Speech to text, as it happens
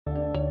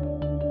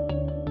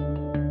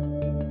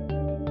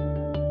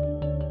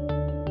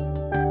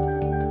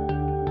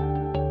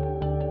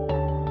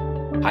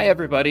Hi,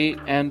 everybody,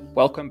 and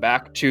welcome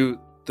back to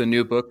the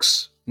New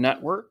Books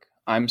Network.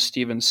 I'm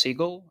Steven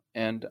Siegel,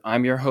 and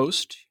I'm your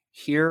host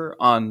here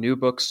on New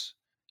Books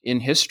in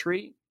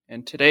History.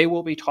 And today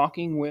we'll be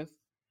talking with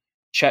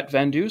Chet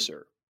Van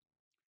Duzer,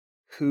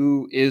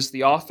 who is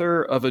the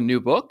author of a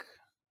new book.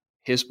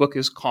 His book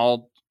is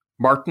called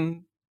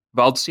Martin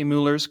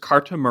Waldseemüller's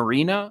Carta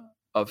Marina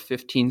of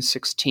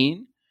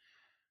 1516,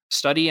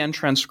 Study and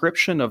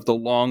Transcription of the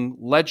Long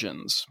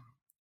Legends.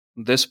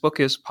 This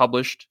book is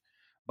published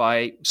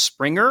by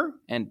Springer,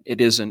 and it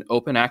is an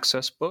open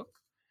access book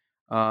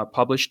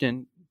published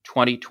in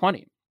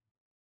 2020.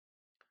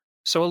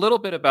 So a little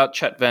bit about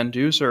Chet Van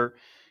Duzer.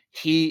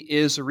 He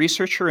is a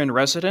researcher in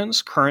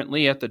residence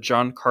currently at the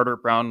John Carter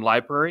Brown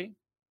Library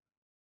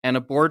and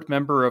a board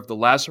member of the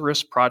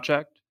Lazarus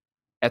Project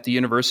at the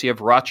University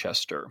of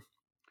Rochester,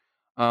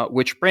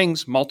 which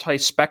brings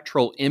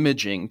multispectral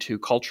imaging to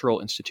cultural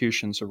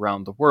institutions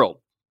around the world.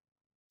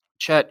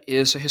 Chet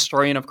is a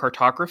historian of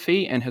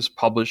cartography and has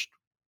published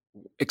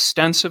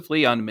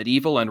extensively on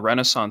medieval and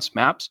Renaissance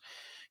maps.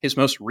 His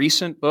most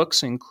recent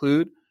books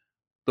include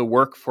The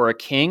Work for a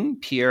King,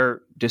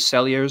 Pierre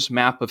Decelier's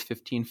Map of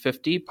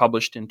 1550,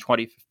 published in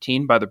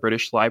 2015 by the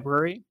British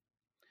Library,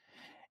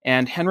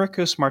 and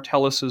Henricus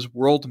Martellus's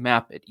World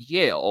Map at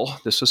Yale.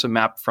 This was a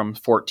map from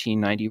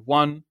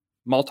 1491,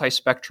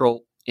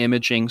 Multispectral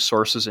Imaging,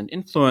 Sources and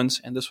Influence,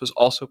 and this was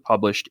also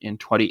published in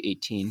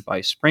 2018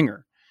 by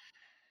Springer.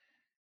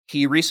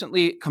 He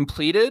recently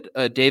completed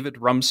a David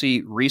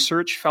Rumsey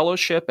Research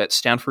Fellowship at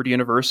Stanford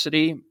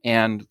University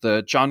and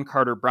the John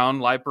Carter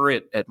Brown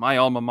Library at my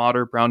alma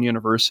mater, Brown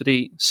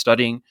University,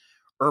 studying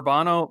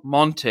Urbano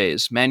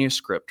Monte's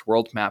manuscript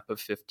World Map of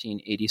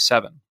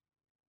 1587.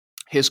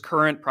 His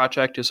current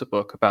project is a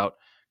book about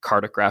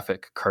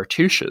cartographic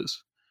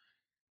cartouches.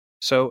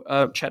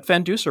 So, Chet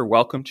Van Duzer,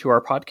 welcome to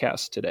our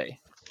podcast today.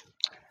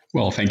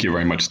 Well, thank you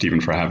very much,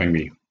 Stephen, for having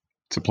me.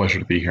 It's a pleasure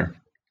to be here.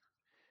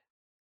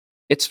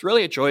 It's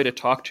really a joy to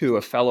talk to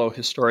a fellow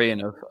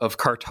historian of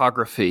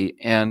cartography,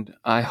 and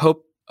I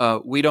hope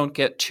we don't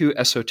get too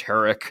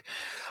esoteric,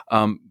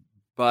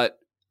 but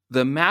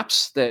the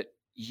maps that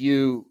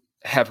you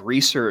have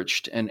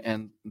researched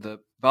and the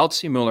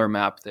Waldseemüller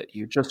map that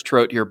you just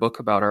wrote your book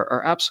about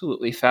are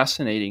absolutely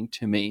fascinating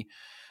to me.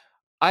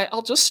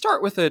 I'll just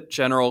start with a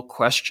general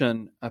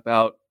question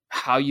about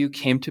how you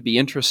came to be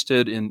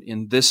interested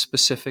in this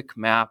specific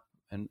map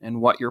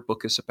and what your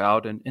book is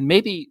about, and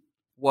maybe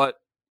what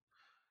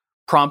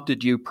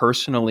prompted you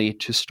personally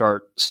to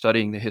start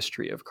studying the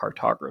history of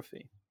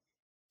cartography?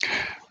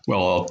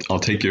 Well, I'll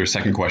take your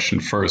second question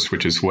first,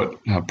 which is what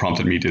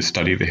prompted me to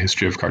study the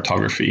history of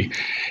cartography.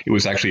 It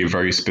was actually a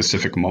very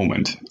specific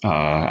moment.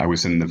 I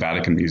was in the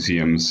Vatican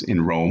Museums in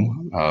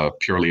Rome,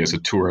 purely as a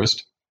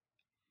tourist,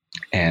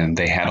 and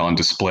they had on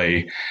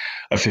display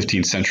a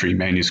 15th century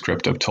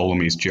manuscript of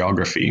Ptolemy's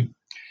geography.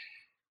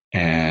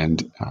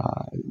 And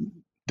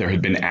there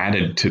had been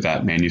added to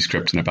that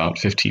manuscript in about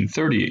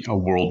 1530 a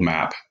world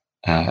map.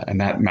 And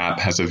that map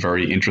has a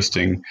very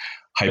interesting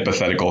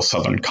hypothetical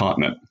southern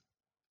continent.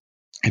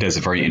 It has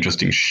a very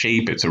interesting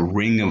shape. It's a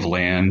ring of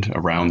land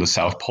around the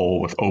South Pole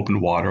with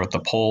open water at the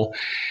pole.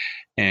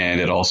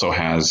 And it also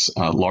has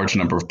a large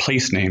number of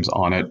place names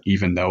on it,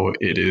 even though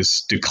it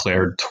is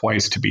declared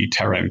twice to be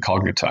terra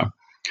incognita.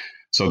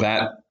 So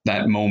that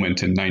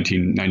moment in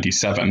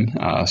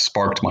 1997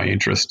 sparked my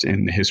interest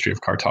in the history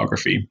of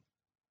cartography.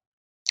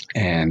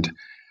 And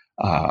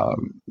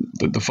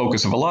the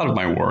focus of a lot of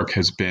my work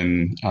has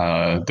been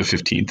the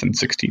 15th and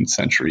 16th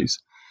centuries.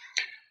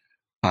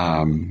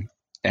 And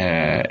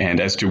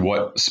as to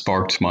what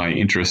sparked my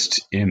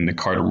interest in the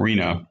Carta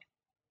Marina,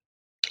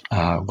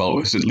 well, it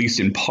was at least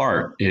in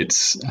part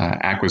its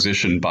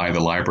acquisition by the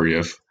Library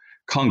of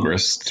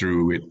Congress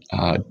through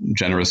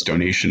generous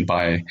donation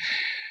by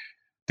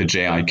the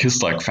J.I.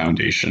 Kislak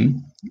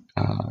Foundation,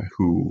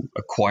 who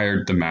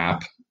acquired the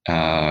map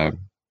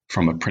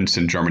from a prince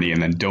in Germany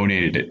and then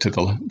donated it to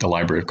the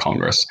Library of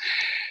Congress.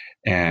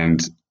 And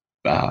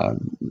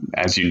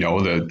as you know,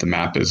 the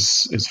map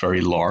is very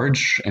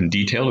large and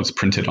detailed. It's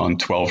printed on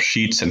 12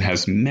 sheets and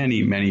has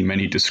many, many,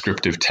 many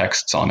descriptive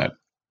texts on it.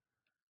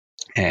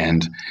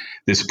 And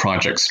this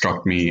project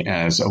struck me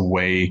as a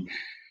way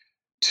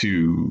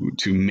to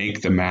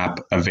make the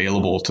map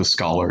available to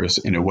scholars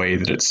in a way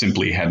that it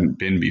simply hadn't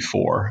been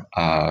before.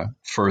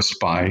 First,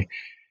 by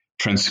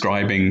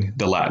transcribing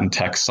the Latin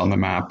texts on the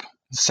map.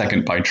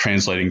 Second, by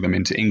translating them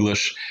into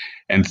English.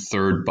 And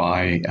third,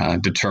 by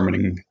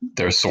determining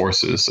their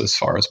sources as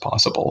far as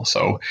possible.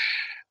 So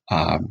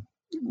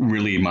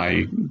really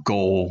my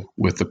goal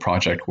with the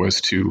project was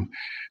to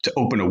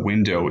open a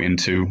window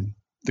into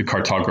the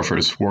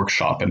cartographer's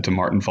workshop and to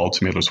Martin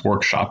Waldseemüller's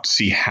workshop to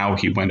see how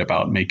he went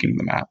about making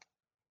the map.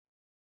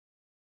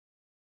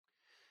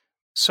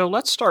 So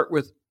let's start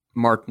with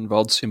Martin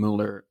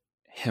Waldseemüller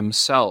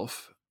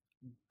himself.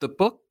 The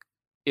book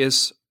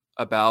is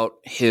about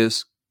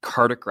his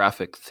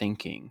cartographic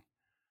thinking.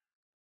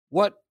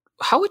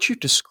 How would you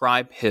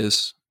describe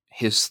his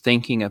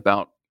thinking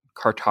about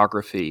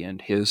cartography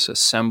and his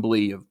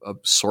assembly of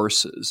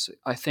sources?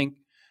 I think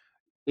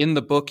In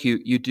the book,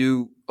 you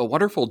do a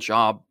wonderful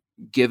job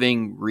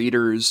giving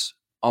readers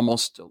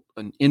almost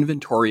an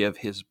inventory of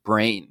his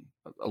brain,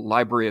 a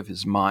library of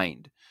his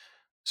mind.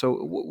 So,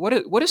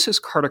 what is his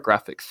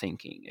cartographic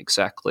thinking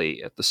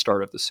exactly at the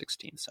start of the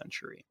 16th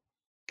century?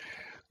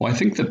 Well, I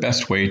think the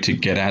best way to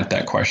get at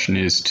that question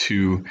is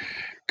to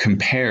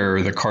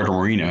compare the Carta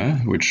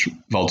Marina, which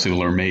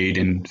Waldseemüller made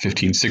in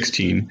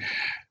 1516,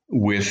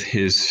 with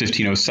his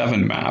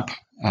 1507 map,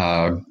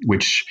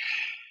 which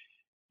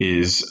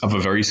is of a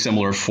very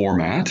similar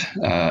format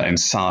and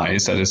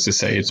size. That is to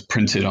say, it's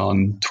printed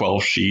on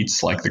 12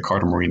 sheets like the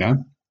Carta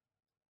Marina.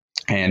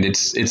 And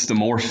it's the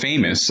more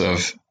famous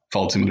of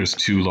Waldseemüller's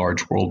two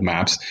large world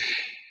maps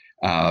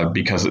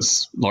because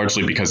it's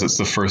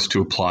the first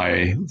to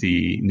apply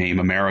the name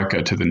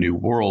America to the New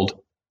World.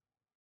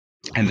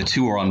 And the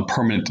two are on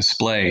permanent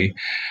display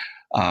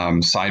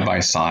side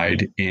by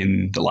side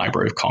in the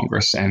Library of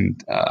Congress.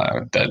 And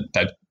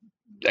that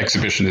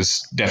exhibition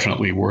is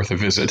definitely worth a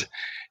visit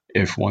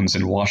if one's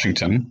in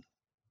Washington.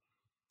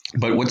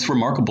 But what's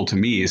remarkable to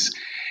me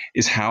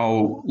is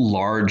how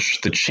large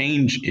the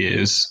change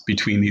is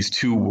between these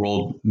two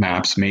world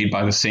maps made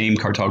by the same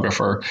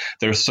cartographer.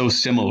 They're so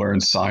similar in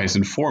size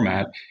and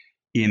format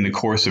in the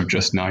course of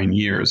just 9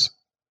 years.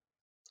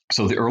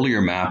 So the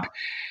earlier map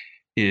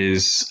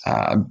is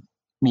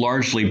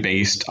largely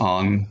based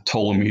on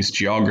Ptolemy's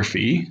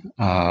geography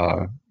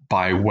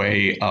by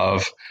way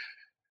of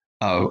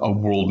a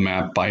world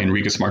map by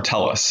Enriquus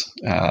Martellus.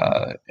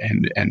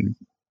 And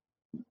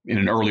in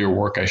an earlier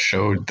work, I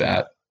showed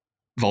that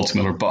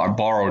Waldseemüller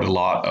borrowed a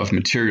lot of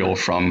material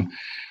from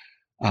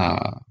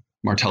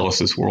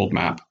Martellus's world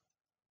map.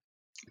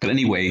 But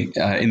anyway, in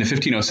the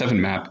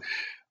 1507 map,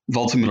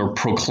 Waldseemüller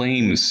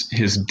proclaims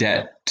his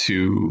debt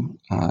to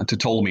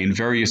Ptolemy in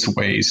various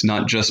ways,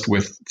 not just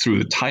through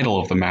the title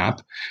of the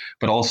map,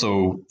 but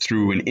also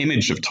through an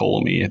image of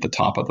Ptolemy at the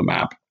top of the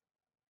map.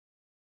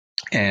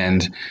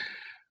 And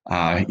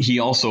he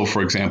also,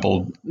 for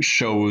example,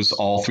 shows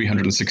all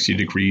 360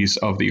 degrees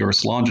of the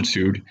Earth's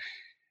longitude,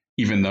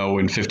 even though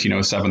in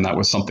 1507 that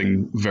was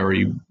something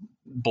very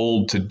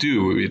bold to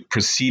do. It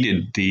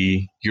preceded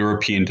the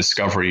European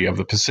discovery of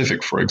the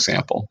Pacific, for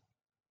example.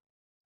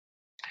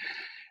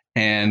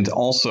 And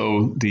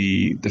also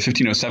the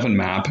 1507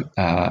 map,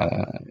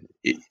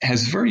 it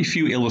has very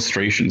few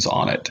illustrations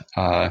on it.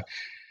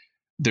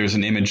 There's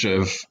an image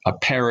of a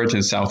parrot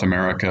in South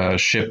America, a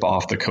ship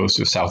off the coast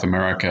of South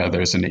America.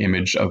 There's an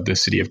image of the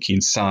city of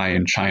Qinsai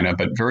in China,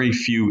 but very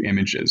few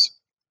images.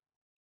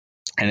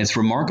 And it's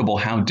remarkable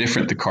how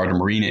different the Carta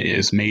Marina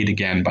is, made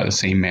again by the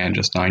same man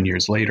just 9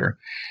 years later.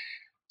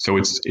 So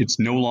it's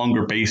no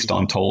longer based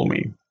on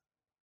Ptolemy.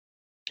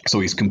 So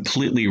he's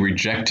completely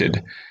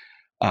rejected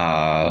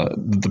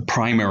the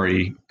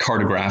primary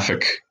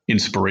cartographic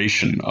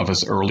inspiration of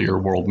his earlier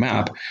world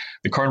map.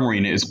 The Carta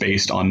Marina is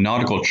based on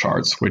nautical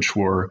charts, which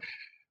were,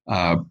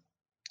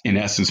 in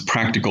essence,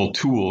 practical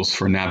tools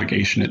for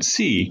navigation at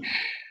sea.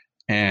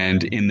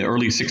 And in the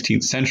early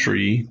 16th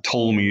century,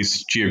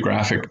 Ptolemy's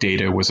geographic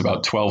data was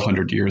about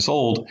 1,200 years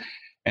old,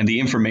 and the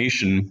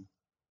information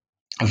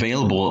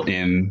available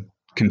in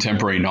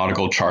contemporary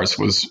nautical charts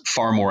was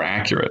far more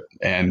accurate,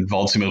 and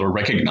Waldseemüller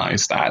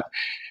recognized that.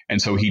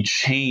 And so he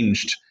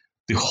changed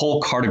the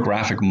whole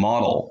cartographic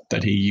model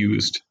that he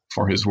used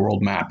for his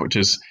world map, which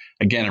is,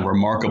 again, a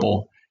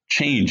remarkable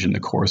change in the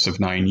course of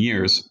 9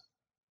 years.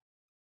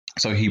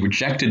 So he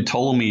rejected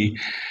Ptolemy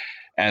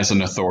as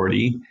an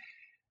authority,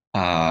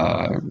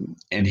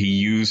 and he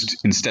used,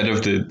 instead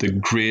of the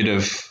grid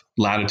of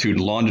latitude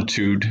and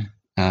longitude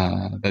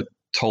that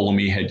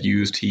Ptolemy had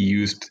used, he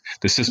used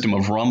the system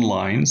of run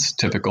lines,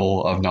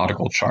 typical of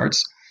nautical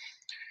charts.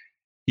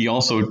 He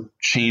also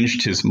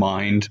changed his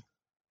mind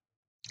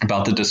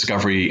about the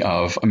discovery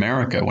of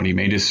America. When he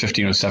made his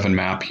 1507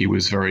 map, he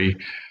was very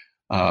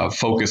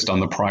focused on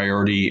the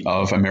priority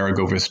of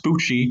Amerigo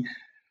Vespucci,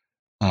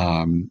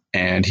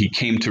 and he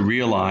came to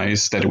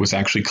realize that it was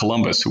actually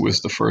Columbus who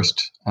was the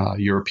first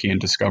European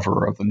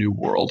discoverer of the New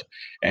World.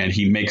 And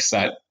he makes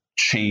that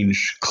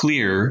change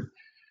clear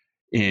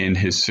in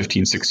his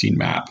 1516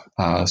 map.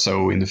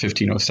 So in the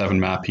 1507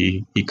 map,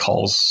 he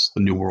calls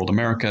the New World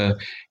America.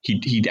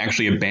 He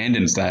actually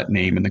abandons that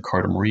name in the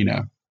Carta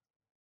Marina.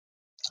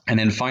 And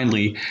then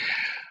finally,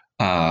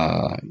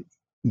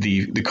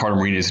 the Carta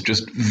Marina is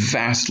just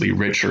vastly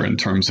richer in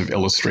terms of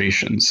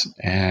illustrations,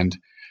 and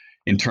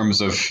in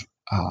terms of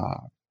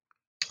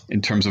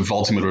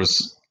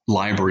Waldseemüller's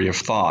library of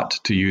thought,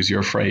 to use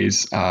your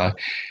phrase.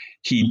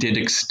 He did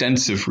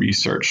extensive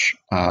research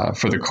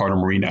for the Carta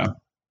Marina,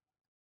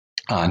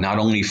 not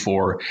only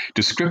for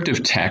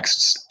descriptive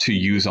texts to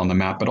use on the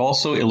map, but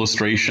also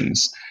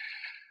illustrations.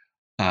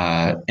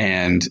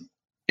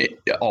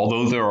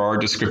 Although there are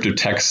descriptive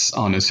texts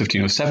on his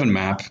 1507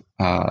 map,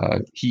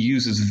 he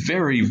uses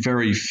very,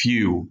 very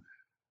few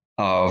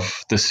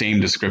of the same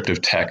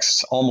descriptive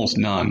texts, almost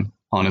none,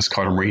 on his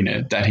Carta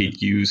Marina that he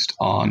used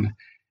on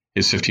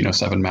his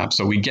 1507 map.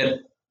 So we get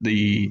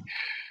a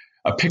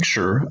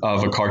picture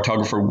of a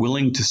cartographer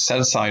willing to set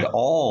aside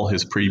all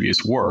his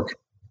previous work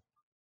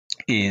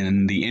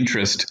in the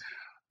interest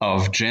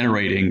of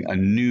generating a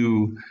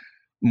new,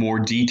 more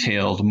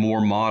detailed,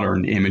 more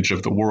modern image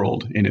of the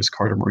world in his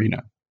Carta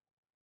Marina.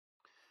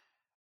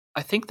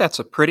 I think that's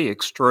a pretty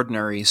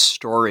extraordinary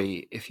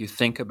story if you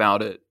think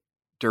about it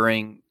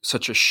during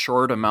such a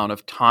short amount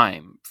of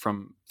time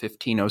from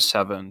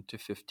 1507 to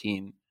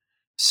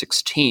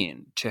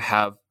 1516 to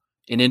have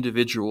an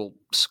individual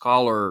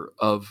scholar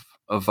of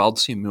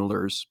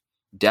Waldseemüller's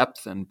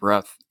depth and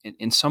breadth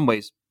in some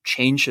ways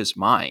change his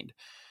mind.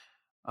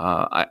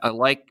 I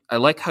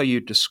like how you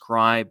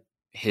describe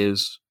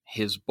his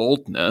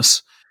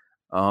boldness.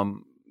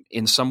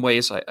 In some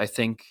ways, I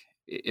think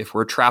if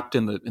we're trapped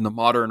in the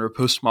modern or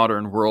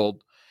postmodern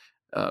world,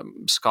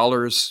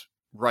 scholars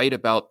write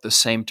about the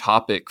same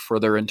topic for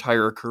their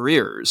entire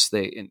careers.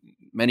 They, in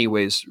many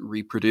ways,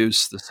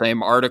 reproduce the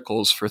same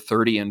articles for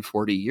 30 and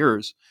 40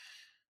 years.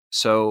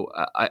 So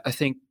I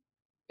think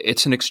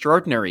it's an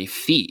extraordinary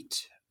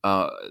feat.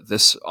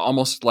 This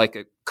almost like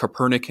a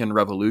Copernican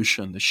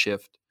revolution, the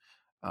shift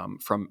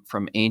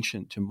from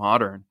ancient to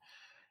modern.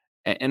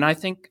 And I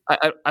think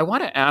I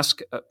want to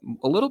ask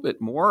a little bit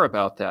more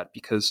about that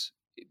because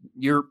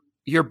your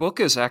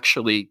book is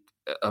actually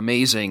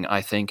amazing,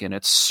 I think, in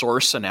its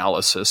source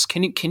analysis.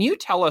 Can you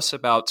tell us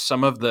about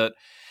some of the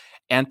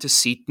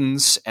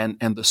antecedents and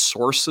the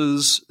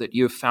sources that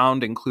you have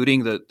found,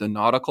 including the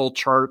nautical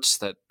charts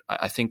that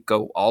I think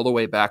go all the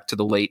way back to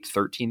the late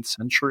 13th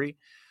century?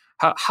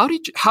 How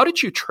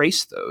did you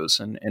trace those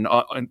and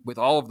with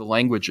all of the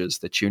languages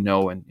that you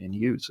know and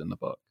use in the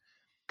book?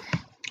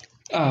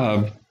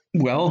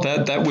 Well,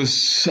 that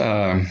was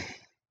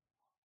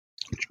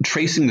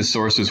tracing the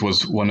sources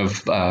was one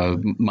of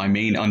my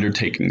main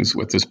undertakings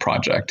with this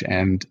project,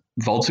 and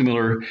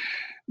Waldseemüller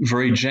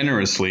very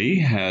generously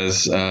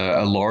has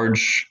a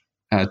large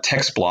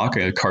text block,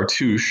 a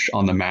cartouche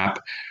on the map,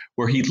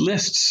 where he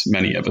lists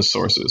many of his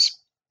sources.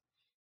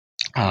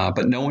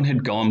 But no one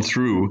had gone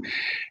through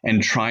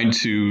and tried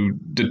to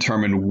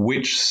determine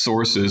which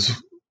sources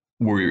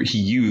were he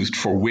used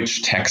for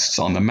which texts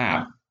on the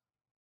map.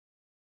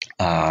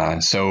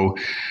 So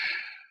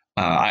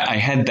I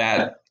had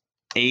that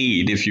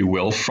aid, if you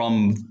will,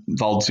 from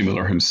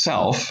Waldseemüller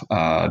himself,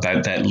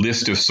 that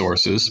list of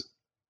sources.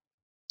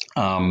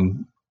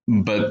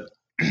 But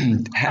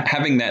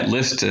having that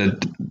list,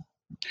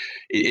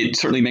 it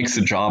certainly makes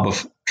the job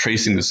of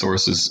tracing the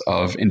sources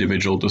of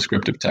individual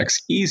descriptive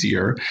texts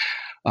easier,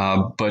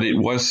 but it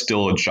was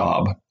still a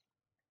job.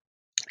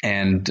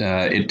 And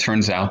it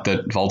turns out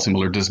that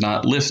Waldseemüller does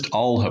not list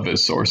all of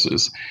his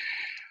sources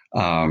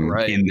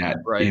in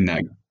that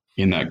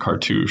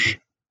cartouche.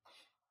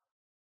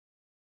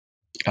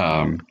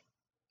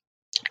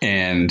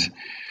 And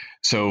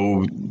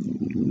so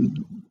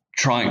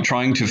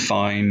trying to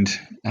find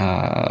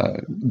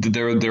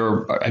there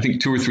are, I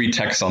think, 2 or 3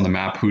 texts on the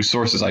map whose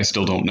sources I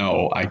still don't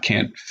know. I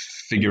can't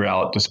figure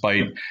out,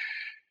 despite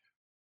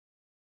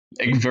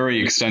a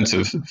very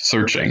extensive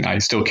searching, I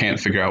still can't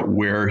figure out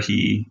where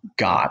he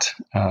got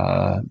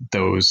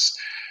those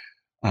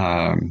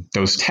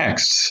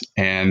texts.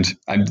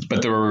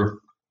 But there were,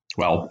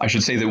 well, I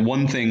should say that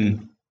one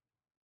thing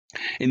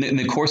in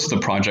the course of the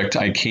project,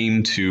 I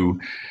came to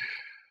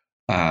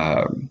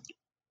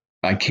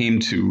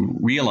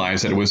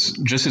realize that it was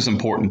just as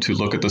important to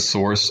look at the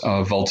source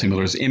of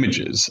Waldseemüller's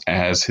images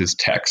as his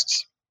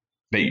texts.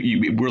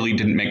 It really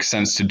didn't make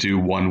sense to do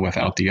one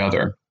without the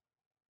other.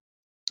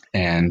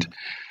 And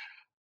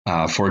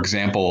for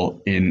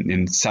example,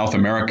 in South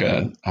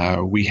America,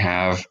 we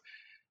have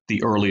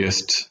the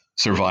earliest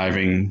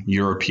surviving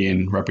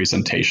European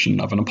representation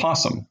of an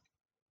opossum.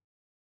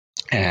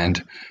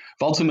 And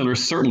Waldseemüller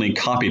certainly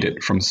copied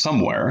it from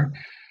somewhere,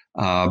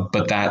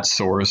 but that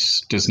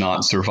source does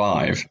not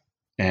survive.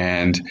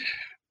 And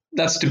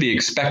that's to be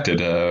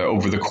expected.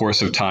 Over the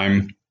course of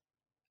time,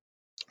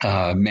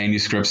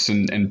 manuscripts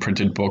and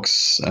printed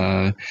books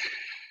are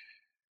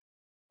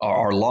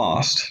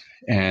lost.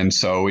 And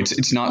so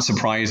it's not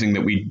surprising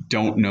that we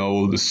don't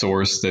know the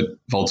source that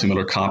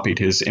Waldseemüller copied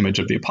his image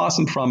of the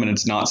opossum from, and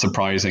it's not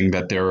surprising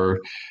that there are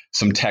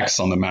some texts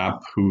on the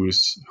map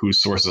whose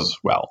sources,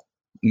 well,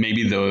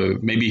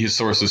 maybe his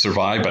sources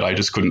survive, but I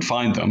just couldn't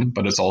find them.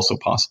 But it's also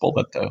possible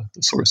that the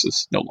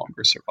sources no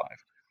longer survive.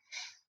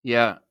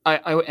 Yeah,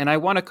 I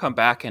want to come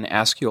back and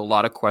ask you a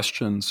lot of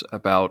questions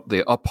about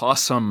the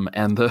opossum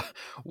and the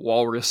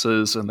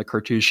walruses and the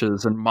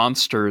cartouches and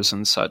monsters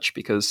and such,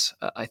 because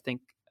I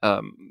think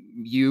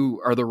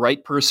you are the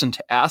right person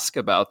to ask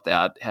about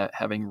that,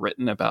 having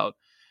written about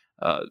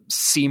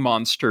sea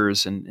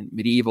monsters and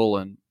medieval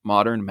and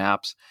modern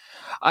maps.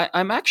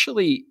 I'm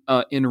actually,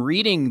 in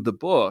reading the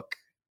book,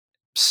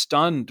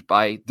 stunned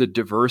by the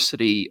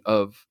diversity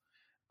of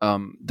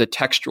the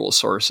textual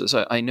sources.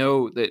 I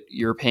know that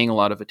you're paying a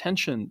lot of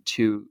attention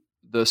to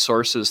the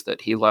sources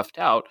that he left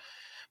out,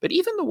 but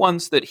even the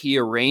ones that he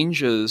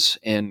arranges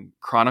in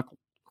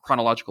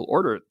chronological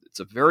order, it's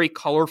a very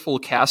colorful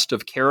cast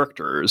of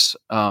characters,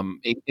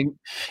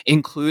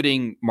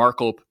 including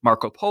Marco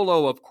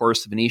Polo, of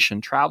course, the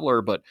Venetian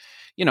traveler. But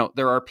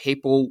there are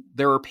papal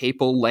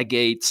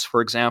legates,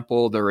 for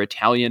example. There are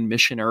Italian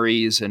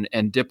missionaries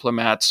and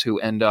diplomats who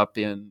end up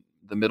in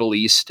the Middle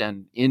East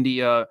and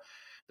India.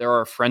 There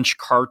are French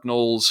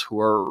cardinals who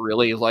are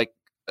really like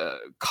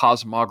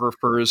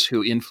cosmographers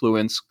who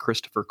influence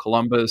Christopher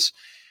Columbus.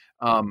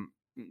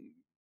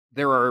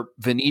 There are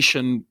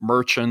Venetian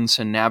merchants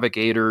and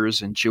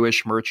navigators and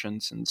Jewish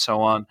merchants and so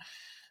on.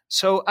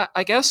 So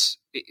I guess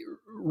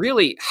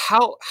really,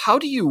 how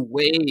do you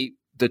weigh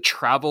the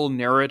travel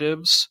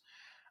narratives,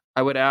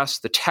 I would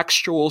ask, the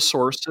textual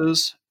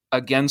sources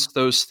against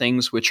those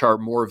things which are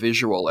more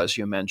visual, as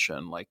you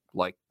mentioned,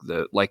 like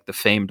the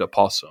famed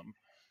opossum?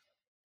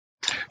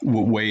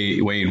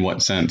 Weigh in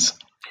what sense?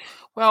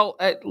 Well,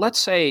 let's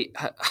say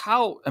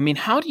how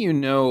do you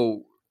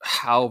know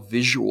how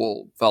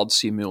visual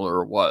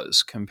Waldseemüller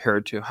was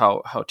compared to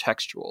how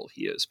textual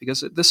he is?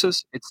 Because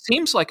it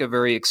seems like a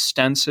very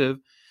extensive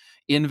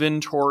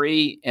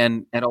inventory,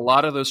 and a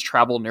lot of those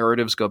travel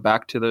narratives go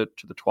back to the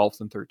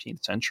 12th and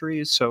 13th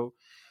centuries. So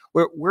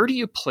where do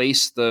you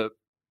place the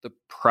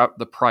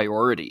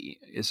priority?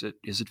 Is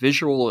it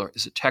visual or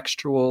is it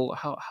textual?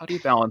 How do you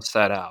balance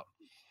that out?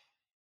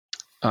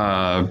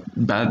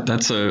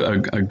 That's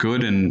a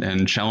good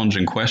and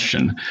challenging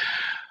question.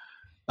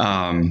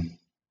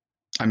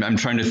 I'm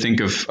trying to think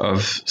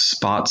of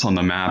spots on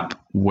the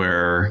map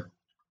where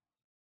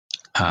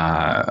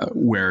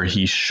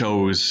he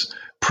shows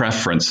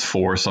preference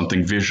for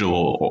something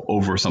visual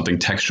over something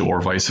textual, or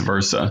vice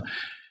versa.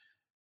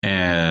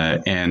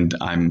 And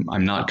I'm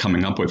not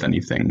coming up with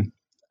anything.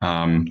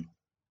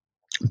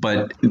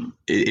 But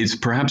it's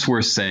perhaps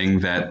worth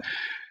saying that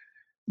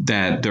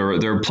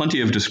there are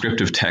plenty of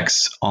descriptive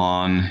texts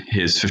on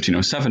his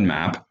 1507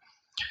 map,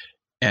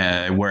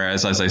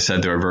 whereas, as I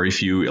said, there are very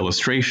few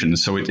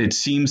illustrations. So it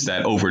seems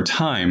that over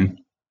time,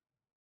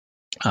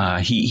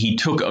 he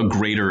took a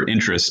greater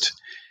interest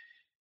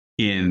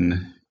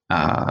in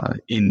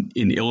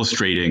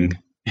illustrating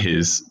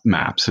his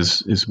maps,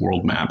 his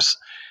world maps.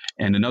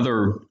 And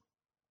another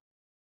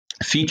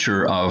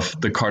feature of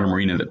the Carta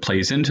Marina that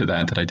plays into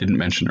that I didn't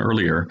mention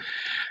earlier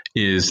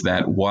is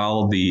that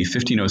while the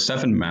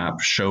 1507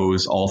 map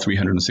shows all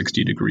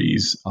 360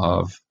 degrees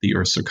of the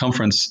Earth's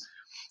circumference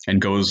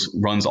and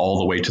runs all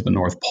the way to the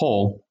North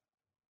Pole,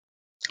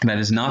 that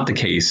is not the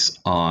case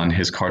on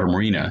his Carta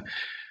Marina.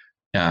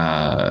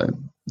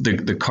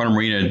 The Carta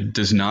Marina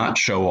does not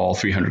show all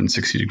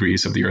 360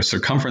 degrees of the Earth's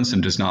circumference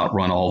and does not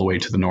run all the way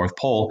to the North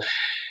Pole.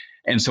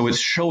 And so it's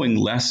showing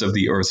less of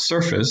the Earth's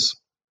surface.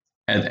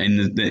 At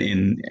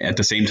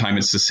the same time,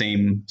 it's the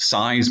same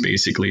size,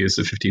 basically, as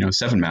the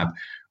 1507 map,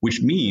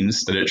 which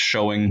means that it's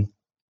showing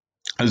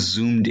a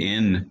zoomed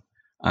in,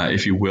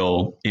 if you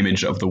will,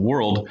 image of the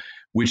world,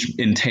 which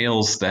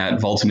entails that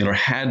Waldseemüller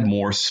had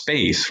more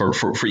space for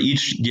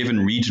each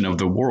given region of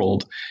the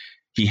world.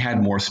 He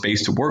had more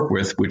space to work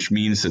with, which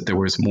means that there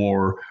was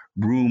more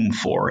room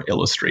for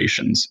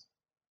illustrations.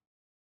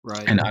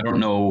 Right. And I don't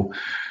know,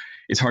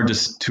 it's hard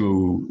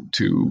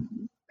to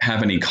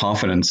have any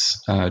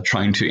confidence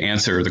trying to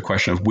answer the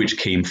question of which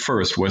came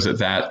first. Was it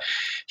that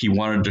he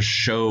wanted to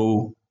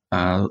show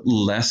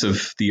less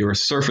of the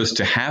Earth's surface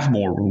to have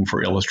more room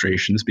for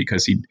illustrations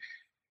because he'd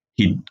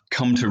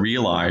come to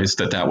realize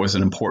that was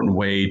an important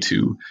way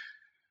to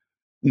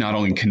not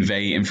only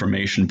convey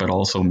information but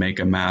also make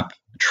a map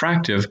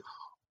attractive?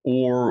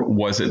 Or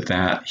was it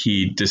that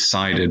he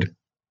decided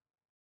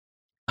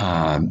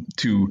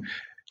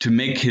to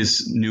make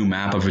his new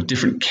map of a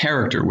different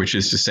character, which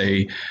is to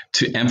say,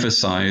 to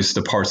emphasize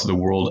the parts of the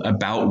world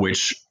about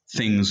which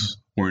things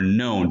were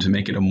known, to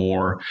make it a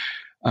more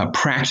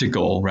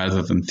practical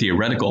rather than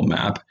theoretical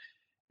map,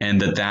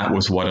 and that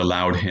was what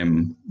allowed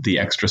him the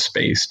extra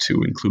space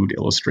to include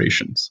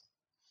illustrations.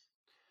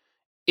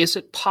 Is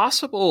it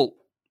possible,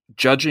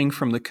 judging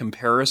from the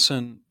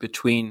comparison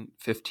between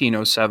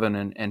 1507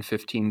 and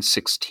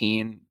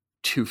 1516,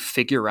 to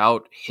figure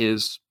out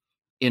his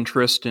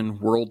interest in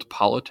world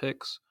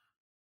politics?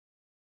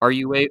 Are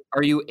you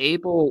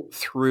able,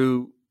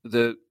 through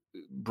the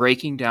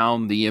breaking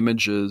down the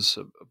images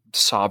of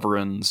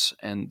sovereigns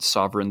and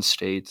sovereign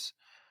states,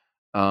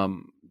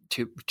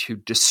 to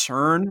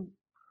discern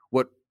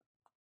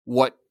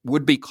what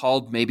would be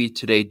called maybe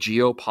today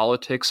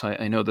geopolitics?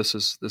 I know this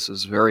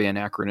is very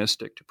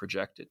anachronistic to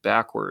project it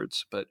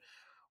backwards, but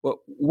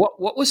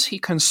what was he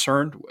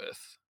concerned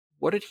with?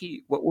 What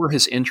were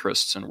his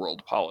interests in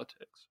world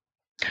politics?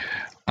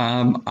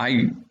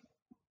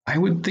 I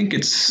would think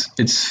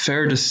it's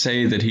fair to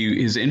say that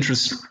his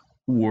interests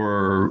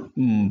were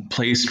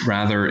placed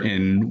rather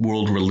in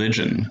world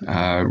religion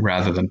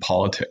rather than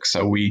politics.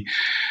 So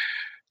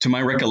to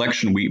my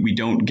recollection, we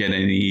don't get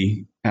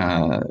any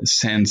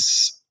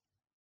sense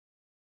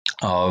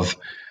of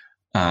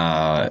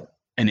an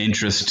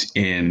interest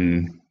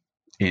in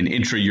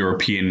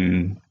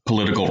intra-European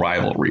political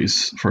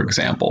rivalries, for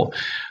example.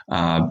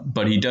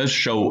 But he does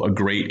show a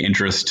great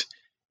interest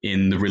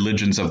in the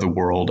religions of the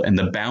world and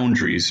the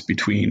boundaries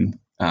between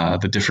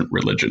the different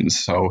religions.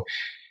 So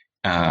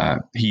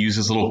he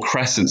uses little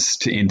crescents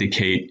to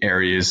indicate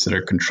areas that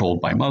are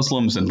controlled by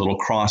Muslims and little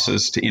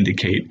crosses to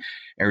indicate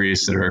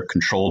areas that are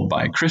controlled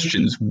by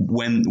Christians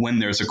when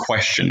there's a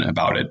question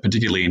about it,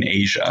 particularly in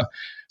Asia.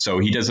 So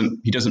he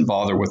doesn't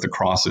bother with the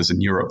crosses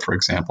in Europe, for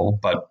example,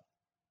 but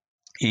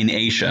in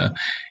Asia,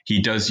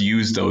 he does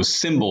use those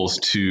symbols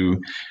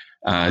to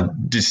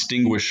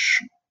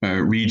distinguish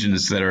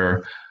regions that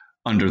are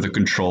under the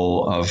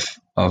control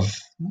of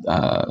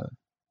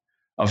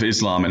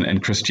Islam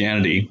and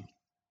Christianity.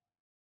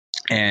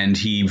 And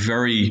he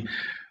very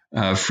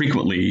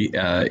frequently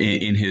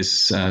in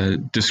his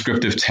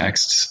descriptive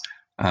texts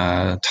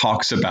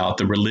talks about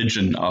the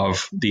religion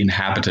of the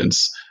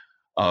inhabitants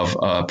of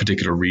a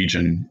particular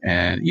region.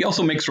 And he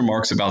also makes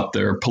remarks about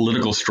their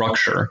political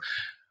structure.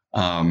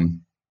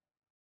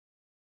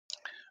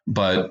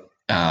 But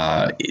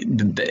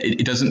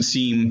it doesn't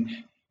seem,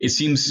 it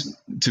seems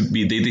to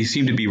be, they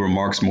seem to be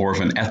remarks more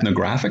of an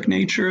ethnographic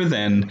nature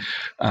than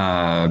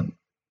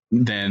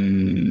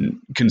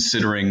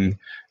considering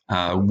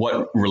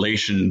what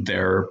relation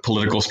their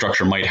political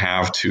structure might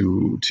have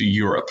to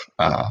Europe,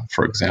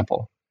 for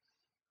example.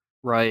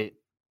 Right.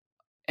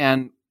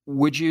 And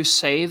would you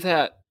say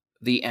that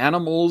the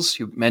animals,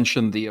 you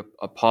mentioned the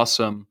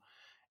opossum,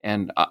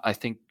 and I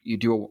think you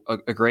do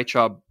a great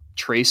job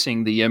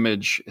tracing the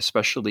image,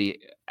 especially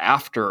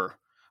after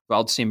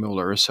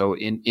Waldseemüller, so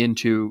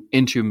into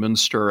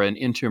Münster and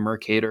into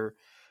Mercator.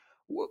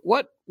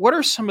 What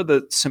are some of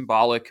the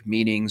symbolic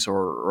meanings,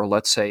 or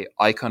let's say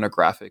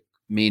iconographic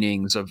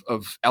meanings of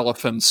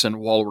elephants and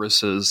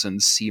walruses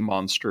and sea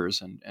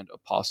monsters and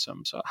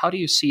opossums? How do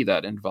you see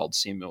that in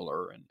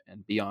Waldseemüller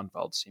and beyond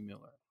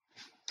Waldseemüller?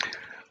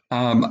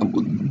 I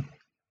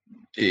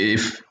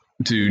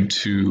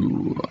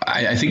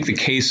think the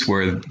case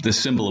where the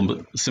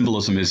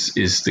symbolism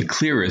is the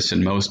clearest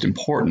and most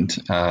important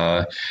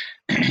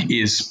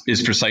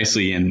is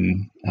precisely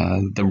in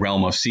the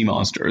realm of sea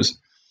monsters,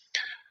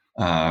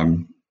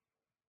 and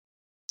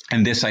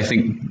this, I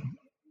think,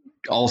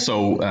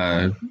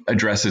 also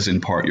addresses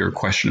in part your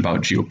question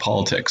about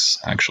geopolitics,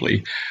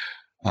 actually.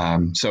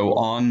 So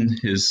on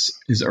his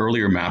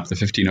earlier map, the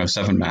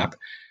 1507 map,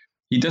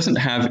 he doesn't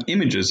have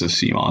images of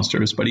sea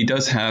monsters, but he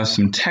does have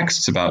some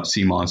texts about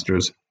sea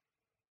monsters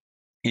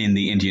in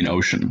the Indian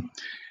Ocean.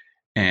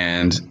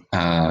 And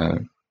as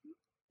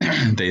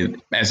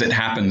it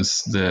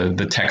happens,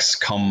 the texts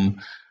come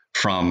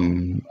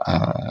from,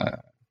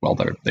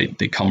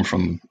 they come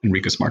from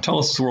Enricus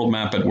Martellus' world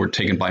map, but were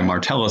taken by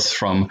Martellus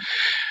from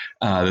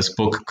this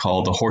book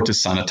called the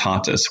Hortus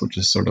Sanitatis, which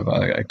is sort of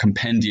a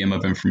compendium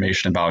of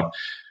information about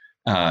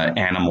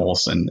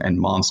animals and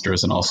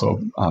monsters and also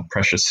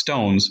precious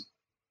stones.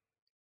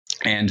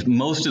 And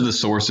most of the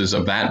sources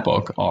of that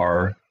book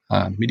are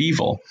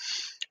medieval.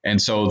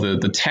 And so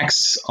the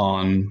texts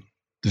on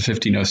the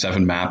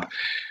 1507 map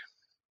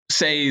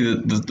say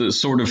the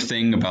sort of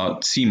thing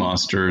about sea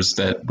monsters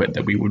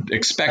that we would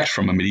expect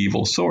from a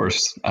medieval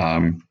source,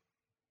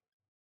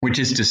 which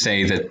is to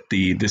say that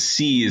the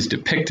sea is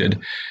depicted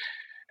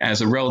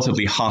as a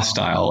relatively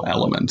hostile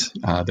element.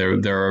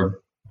 The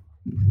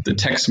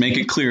texts make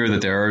it clear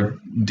that there are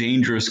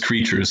dangerous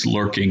creatures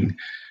lurking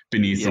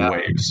beneath the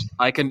waves.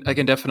 I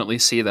can definitely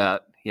see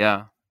that.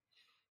 Yeah.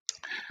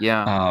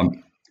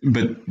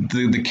 But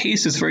the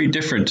case is very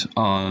different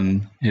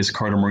on his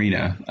Carta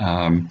Marina.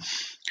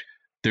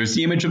 There's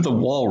the image of the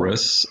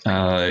walrus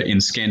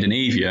in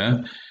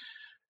Scandinavia,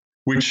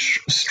 which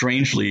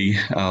strangely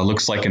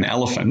looks like an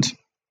elephant.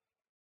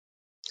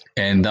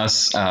 And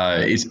thus,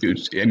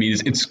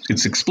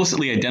 it's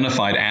explicitly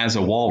identified as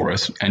a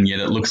walrus, and yet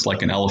it looks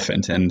like an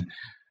elephant. And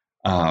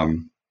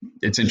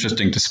it's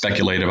interesting to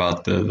speculate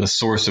about the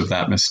source of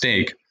that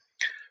mistake.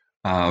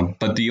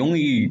 But the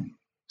only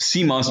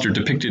sea monster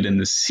depicted in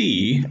the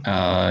sea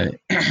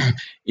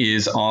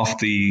is off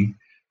the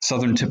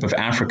southern tip of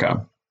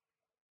Africa.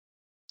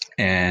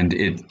 And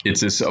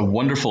it's a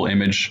wonderful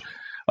image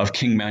of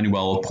King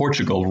Manuel of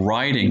Portugal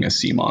riding a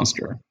sea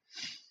monster.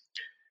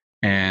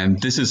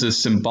 And this is a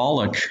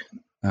symbolic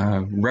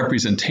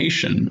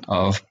representation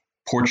of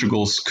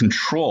Portugal's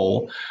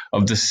control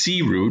of the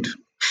sea route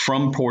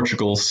from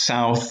Portugal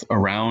south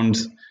around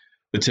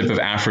the tip of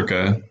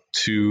Africa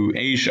to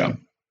Asia.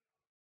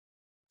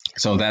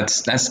 So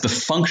that's the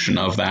function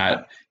of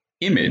that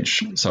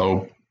image.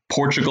 So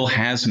Portugal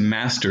has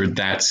mastered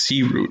that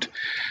sea route.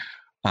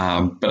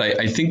 But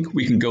I think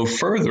we can go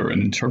further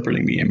in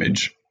interpreting the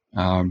image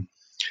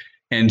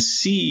and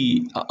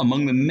see,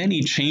 among the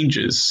many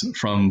changes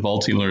from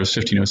Waldseemüller's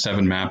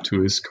 1507 map to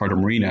his Carta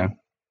Marina,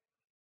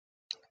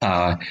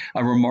 a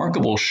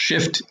remarkable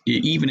shift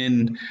even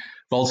in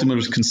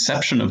Waldseemüller's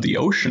conception of the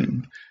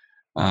ocean.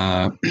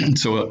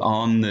 So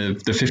on the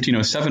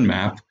 1507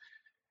 map,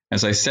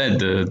 as I said,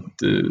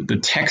 the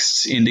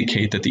texts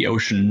indicate that the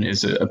ocean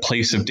is a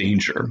place of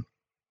danger,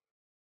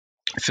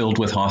 filled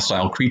with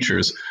hostile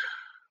creatures.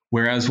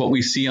 Whereas what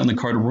we see on the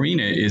Carta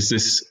Marina is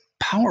this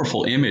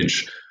powerful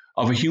image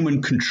of a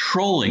human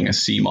controlling a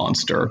sea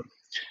monster.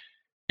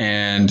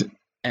 And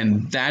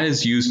that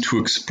is used to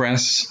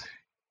express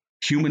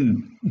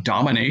human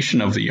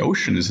domination of the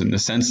oceans, in the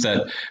sense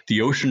that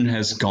the ocean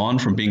has gone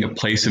from being a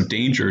place of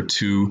danger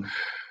to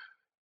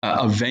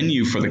a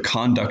venue for the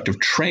conduct of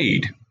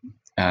trade,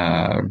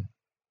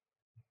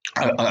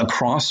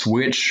 across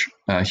which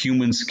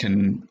humans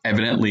can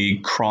evidently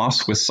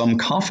cross with some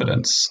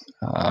confidence,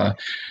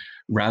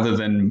 rather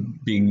than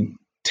being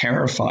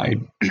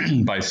terrified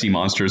by sea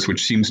monsters,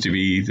 which seems to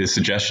be the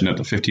suggestion of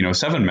the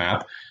 1507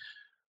 map.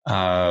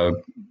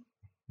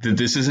 That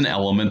this is an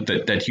element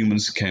that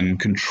humans can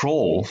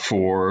control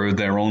for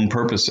their own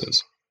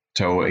purposes.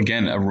 So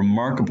again, a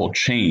remarkable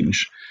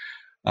change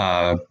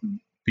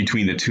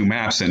between the two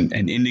maps, and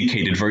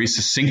indicated very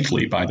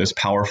succinctly by this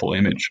powerful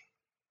image.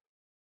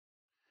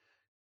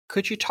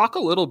 Could you talk a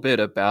little bit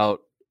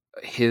about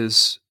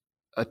his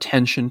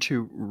attention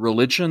to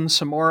religion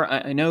some more?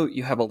 I know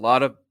you have a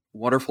lot of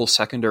wonderful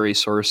secondary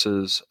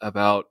sources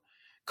about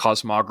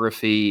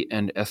cosmography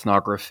and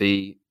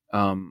ethnography.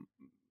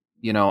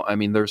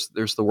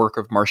 There's the work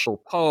of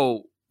Marshall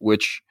Poe,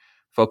 which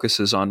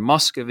focuses on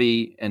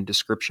Muscovy and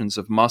descriptions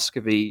of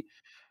Muscovy.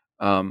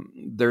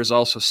 There's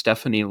also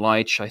Stephanie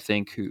Leitch, I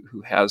think,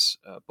 who has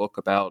a book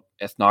about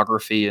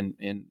ethnography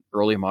in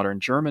early modern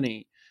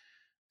Germany.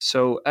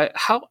 So,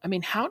 how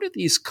do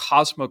these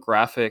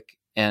cosmographic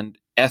and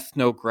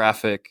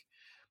ethnographic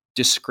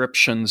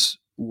descriptions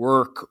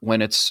work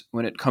when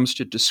it comes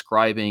to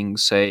describing,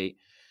 say,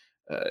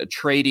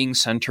 trading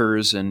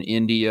centers in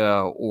India,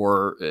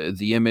 or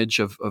the image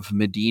of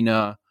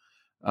Medina,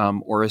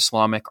 or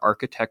Islamic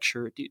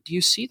architecture? Do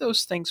you see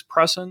those things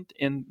present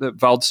in the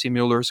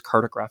Waldseemüller's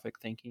cartographic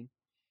thinking?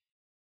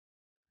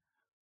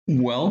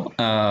 Well,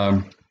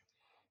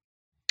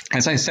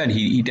 as I said,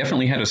 he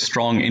definitely had a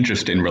strong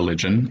interest in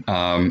religion.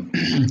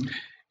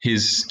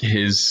 His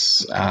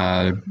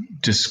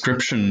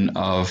description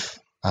of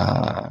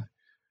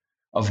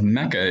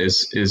Mecca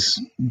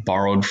is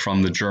borrowed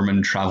from the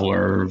German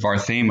traveler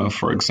Varthema,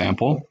 for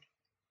example.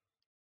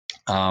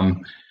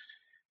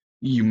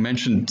 You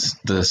mentioned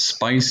the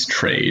spice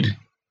trade,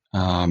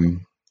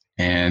 and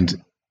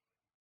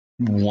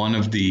one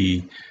of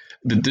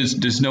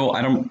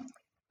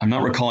I'm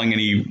not recalling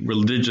any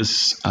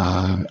religious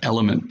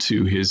element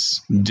to his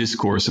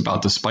discourse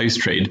about the spice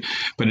trade,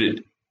 but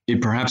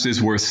it perhaps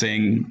is worth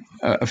saying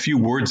a few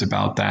words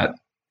about that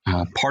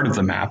part of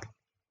the map,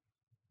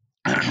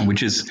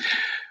 which is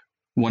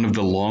one of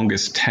the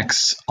longest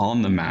texts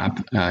on the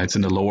map. It's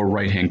in the lower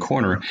right-hand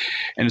corner,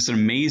 and it's an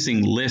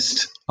amazing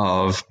list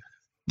of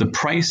the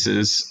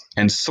prices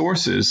and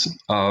sources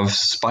of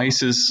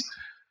spices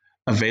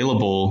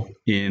available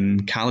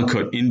in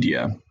Calicut,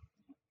 India.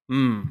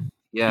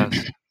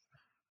 Yes.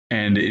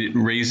 And it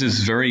raises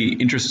very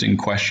interesting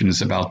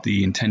questions about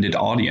the intended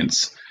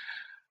audience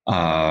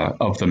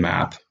of the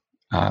map.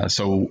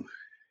 So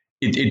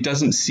it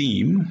doesn't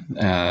seem,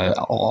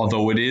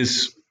 although it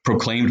is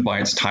proclaimed by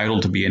its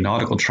title to be a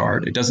nautical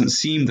chart, it doesn't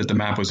seem that the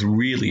map was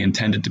really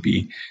intended to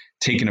be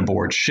taken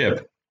aboard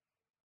ship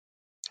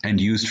and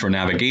used for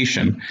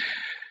navigation.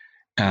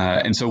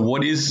 And so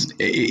what is,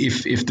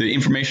 if the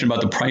information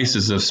about the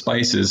prices of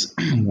spices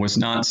was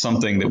not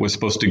something that was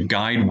supposed to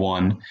guide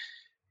one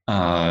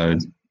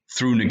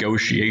through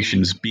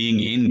negotiations being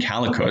in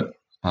Calicut,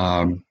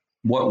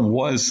 what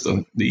was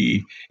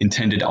the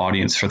intended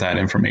audience for that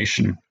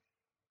information?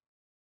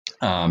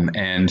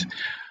 And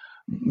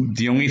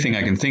the only thing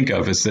I can think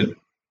of is that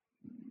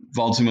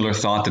Waldseemüller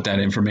thought that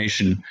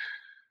information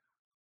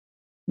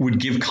would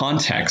give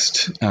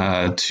context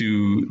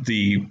to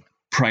the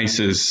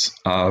prices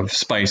of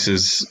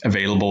spices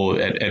available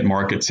at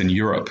markets in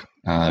Europe.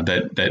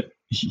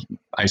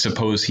 I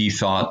suppose he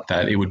thought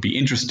that it would be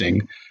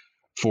interesting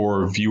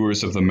for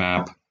viewers of the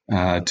map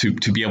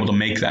to be able to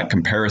make that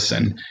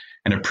comparison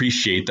and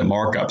appreciate the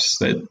markups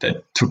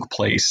that took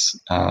place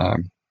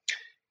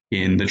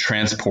in the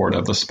transport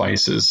of the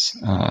spices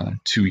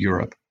to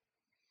Europe.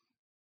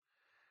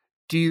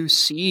 Do you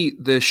see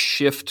the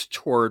shift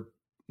toward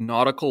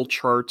nautical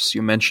charts?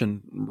 You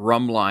mentioned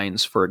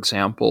Rumlines, for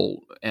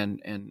example,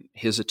 and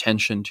his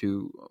attention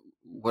to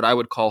what I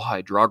would call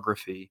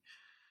hydrography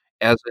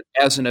as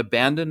an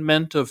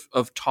abandonment of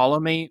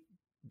Ptolemy,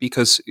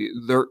 because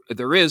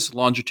there is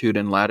longitude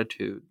and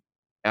latitude,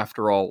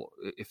 after all,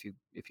 if you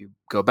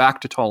go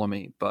back to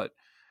Ptolemy. But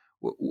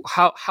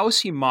how is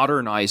he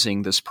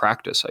modernizing this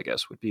practice, I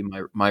guess, would be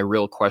my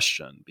real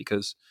question,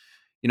 because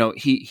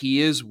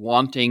he is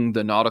wanting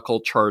the nautical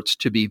charts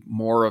to be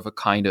more of a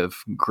kind of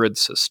grid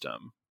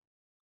system,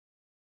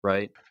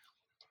 right?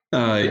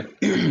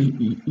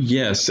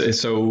 Yes.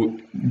 So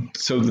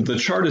the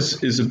chart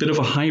is a bit of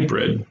a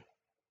hybrid.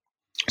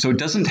 So it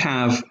doesn't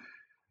have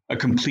a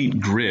complete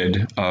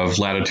grid of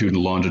latitude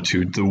and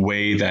longitude the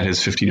way that his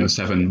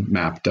 1507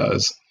 map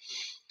does.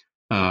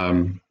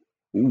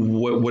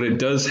 What it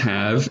does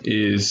have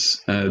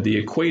is the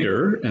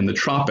equator and the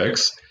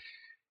tropics.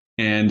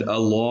 And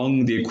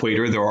along the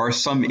equator, there are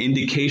some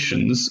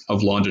indications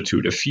of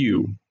longitude, a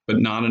few, but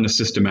not in a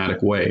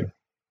systematic way.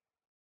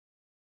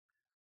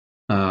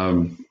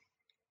 And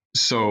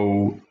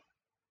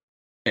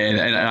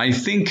I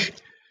think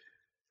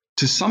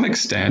to some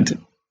extent,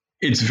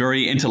 it's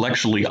very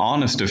intellectually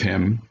honest of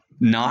him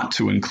not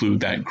to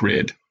include that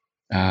grid,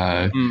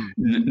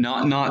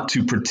 not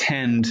to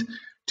pretend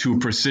to a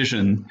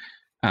precision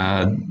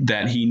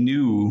that he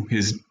knew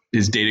his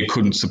data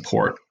couldn't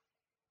support.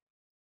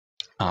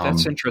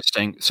 That's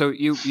interesting. So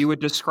you would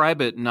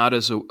describe it not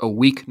as a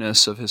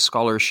weakness of his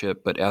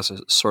scholarship, but as a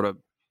sort of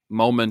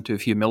moment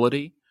of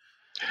humility?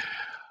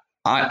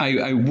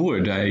 I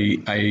would. He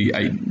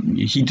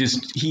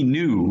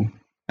knew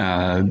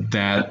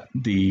that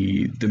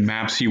the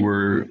maps he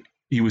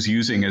was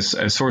using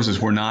as sources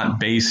were not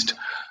based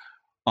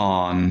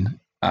on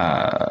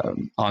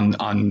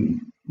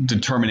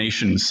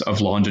determinations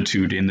of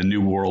longitude in the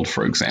New World,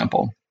 for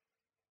example.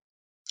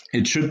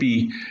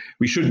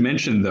 We should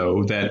mention,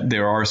 though, that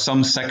there are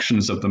some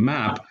sections of the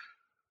map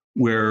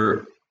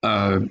where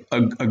a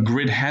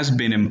grid has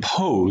been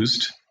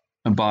imposed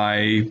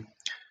by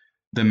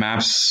the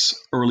map's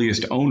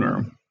earliest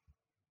owner.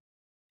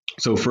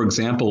 So, for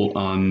example,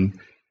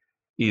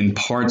 in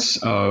parts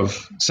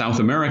of South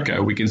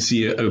America, we can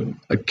see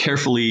a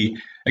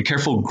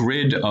careful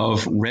grid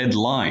of red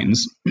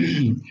lines.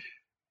 And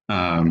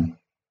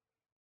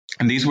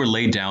these were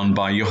laid down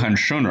by Johann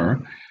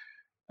Schoner,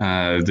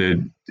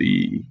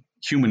 the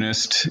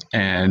humanist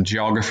and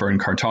geographer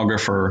and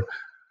cartographer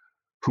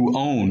who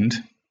owned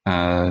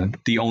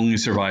the only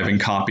surviving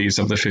copies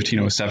of the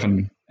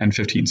 1507 and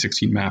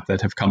 1516 map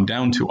that have come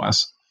down to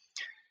us.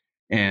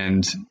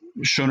 And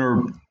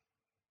Schoner,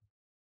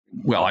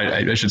 well,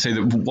 I should say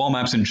that wall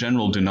maps in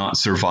general do not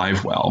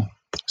survive well.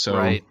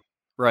 So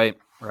Right.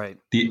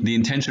 The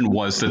intention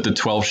was that the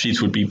 12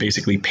 sheets would be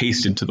basically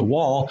pasted to the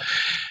wall,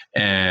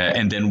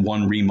 and then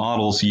one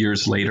remodels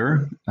years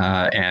later,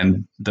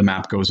 and the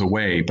map goes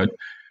away. But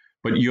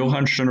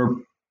Johann Schoner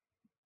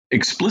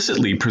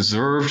explicitly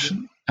preserved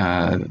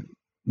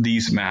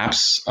these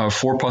maps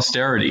for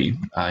posterity.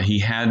 He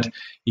had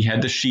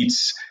the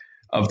sheets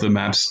of the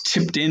maps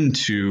tipped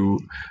into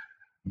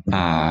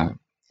a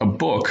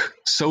book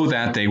so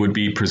that they would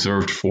be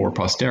preserved for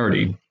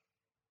posterity.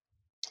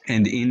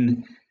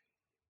 And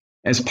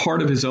as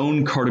part of his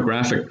own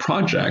cartographic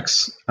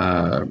projects,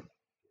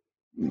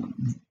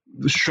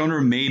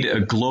 Schoner made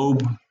a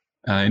globe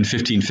in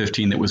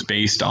 1515 that was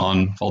based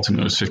on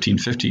Waldseemüller's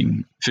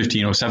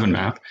 1507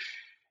 map.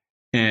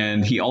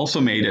 And he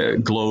also made a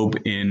globe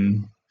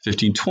in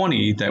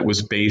 1520 that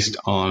was based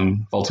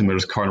on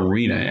Waldseemüller's Carta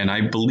Marina. And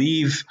I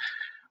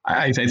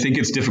think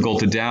it's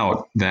difficult to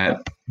doubt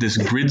that this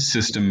grid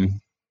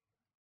system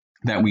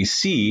that we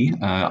see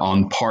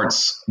on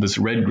parts, this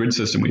red grid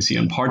system we see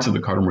on parts of the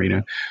Carta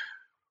Marina,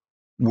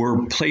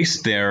 were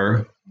placed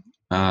there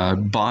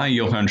by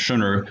Johann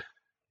Schoner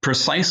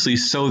precisely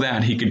so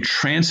that he could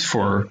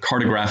transfer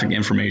cartographic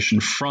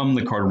information from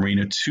the Carta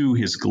Marina to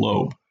his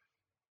globe.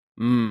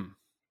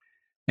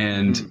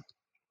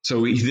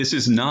 So this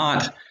is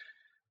not,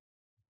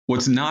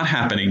 what's not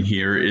happening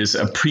here is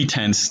a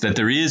pretense that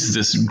there is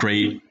this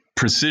great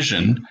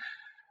precision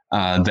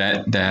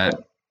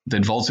that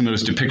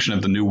Waldseemüller's depiction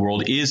of the New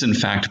World is in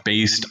fact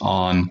based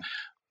on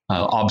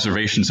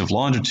observations of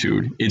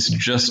longitude. It's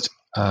just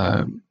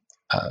a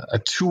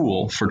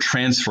tool for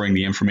transferring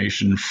the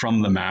information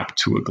from the map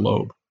to a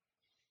globe.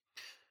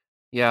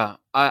 Yeah,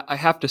 I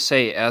have to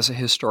say, as a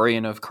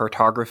historian of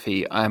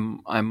cartography,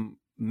 I'm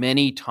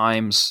many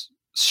times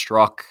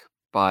struck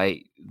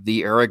by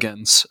the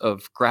arrogance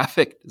of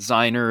graphic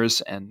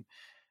designers and,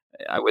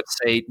 I would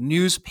say,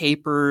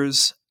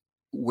 newspapers,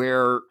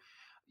 where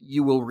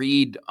you will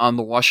read in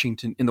the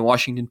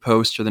Washington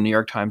Post or the New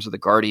York Times or the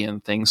Guardian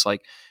things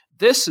like,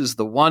 "This is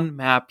the one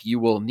map you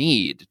will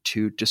need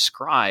to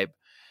describe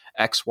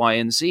X, Y,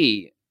 and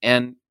Z."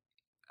 And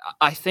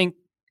I think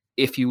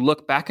if you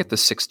look back at the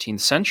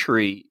 16th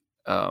century,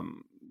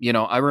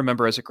 I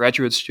remember as a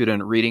graduate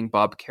student reading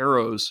Bob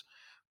Caro's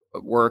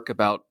work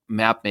about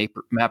map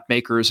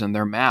makers and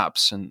their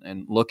maps,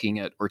 and looking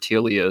at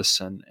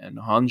Ortelius and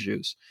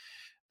Honjus.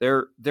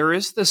 There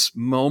is this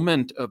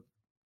moment of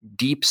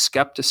deep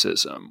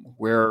skepticism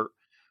where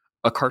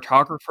a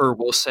cartographer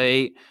will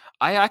say,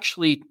 I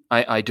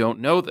don't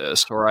know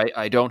this, or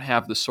I don't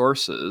have the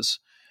sources.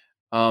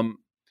 And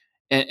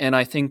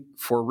I think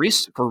for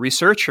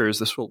researchers,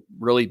 this will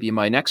really be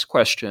my next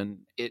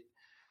question. It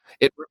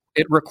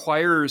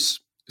requires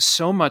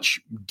so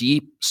much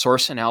deep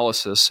source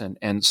analysis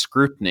and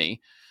scrutiny.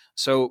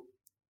 So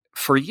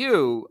for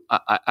you,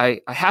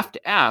 I have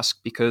to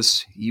ask,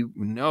 because you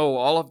know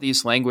all of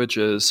these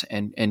languages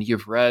and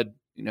you've read,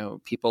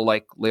 people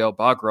like Leo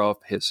Bagrov,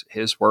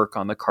 his work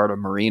on the Carta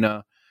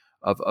Marina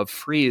of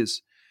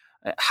Fries.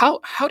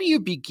 How do you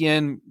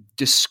begin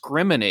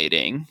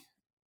discriminating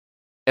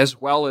as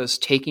well as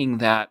taking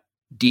that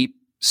deep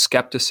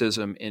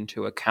skepticism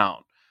into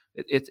account?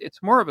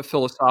 It's more of a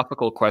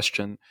philosophical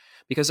question,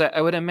 because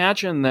I would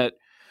imagine that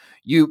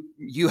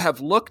you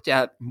have looked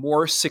at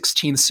more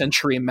 16th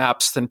century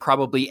maps than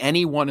probably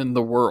anyone in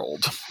the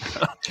world.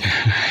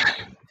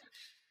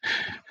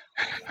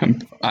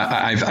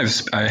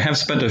 I have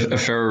spent a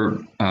fair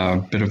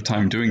bit of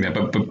time doing that,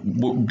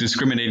 but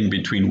discriminating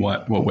between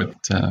what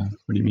do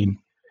you mean?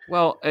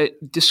 Well,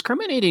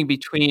 discriminating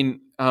between,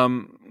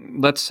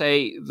 let's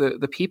say,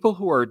 the people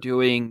who are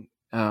doing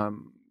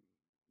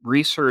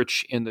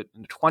research in the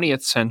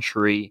 20th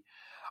century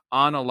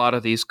on a lot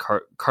of these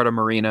Carta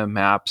Marina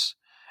maps,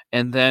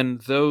 and then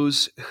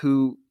those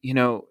who,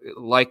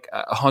 like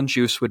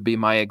Honjus would be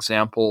my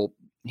example.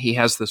 He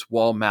has this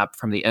wall map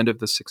from the end of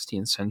the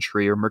 16th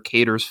century, or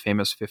Mercator's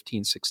famous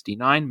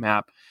 1569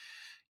 map.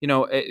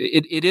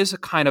 It is a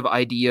kind of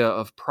idea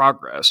of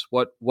progress.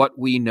 What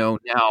we know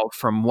now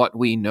from what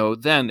we know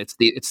then. It's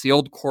the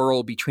old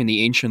quarrel between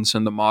the ancients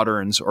and the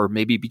moderns, or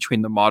maybe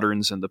between the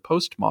moderns and the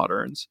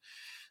postmoderns.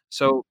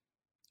 So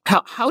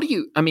how do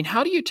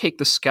you take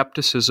the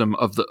skepticism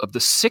of the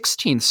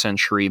 16th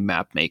century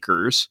map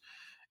makers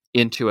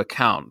into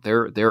account,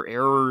 their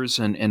errors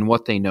and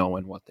what they know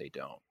and what they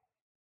don't?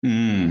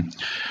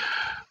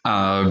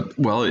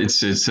 Well,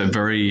 it's a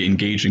very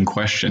engaging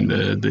question.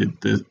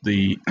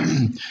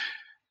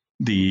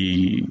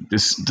 The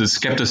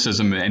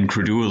skepticism and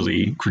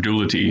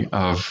credulity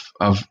of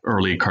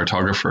early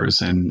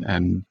cartographers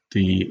and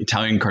the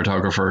Italian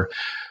cartographer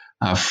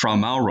Fra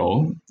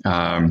Mauro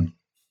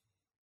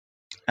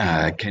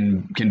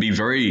can be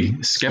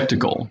very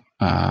skeptical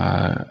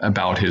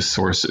about his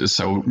sources.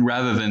 So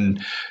rather than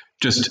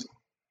just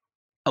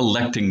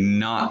electing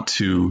not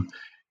to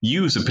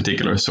use a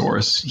particular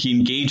source, he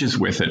engages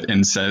with it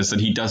and says that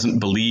he doesn't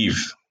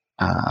believe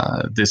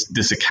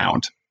this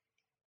account.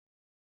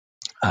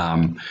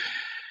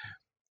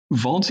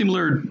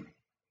 Waldseemüller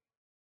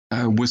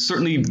was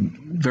certainly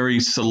very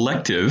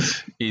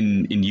selective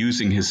in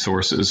using his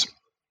sources,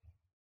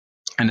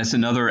 and that's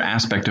another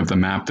aspect of the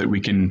map that we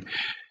can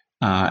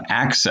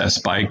access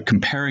by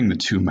comparing the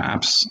two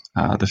maps,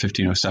 the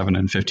 1507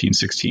 and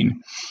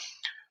 1516.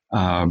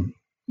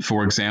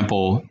 For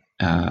example,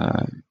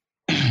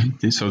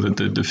 so that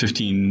the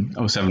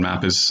 1507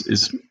 map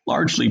is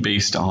largely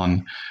based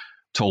on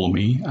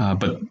Ptolemy,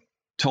 but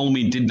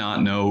Ptolemy did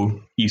not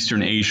know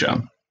Eastern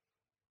Asia.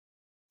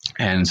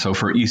 And so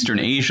for Eastern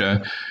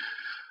Asia,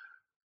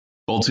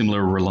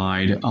 Waldseemüller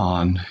relied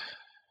on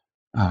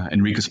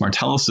Enricus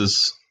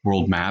Martellus's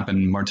world map,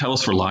 and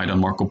Martellus relied on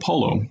Marco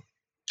Polo,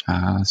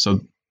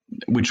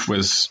 which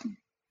was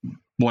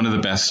one of the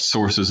best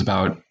sources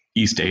about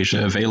East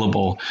Asia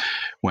available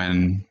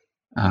when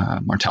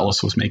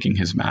Martellus was making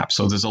his map.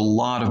 So there's a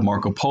lot of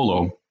Marco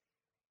Polo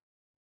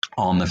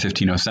on the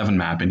 1507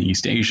 map in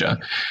East Asia.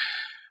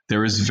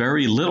 There is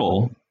very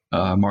little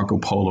Marco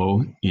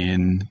Polo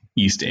in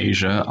East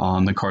Asia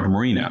on the Carta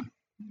Marina.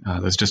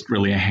 There's just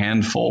really a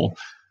handful,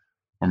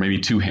 or maybe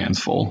two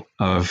handsful,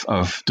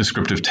 of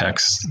descriptive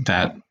texts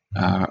that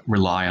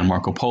rely on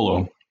Marco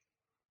Polo.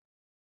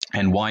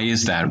 And why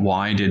is that?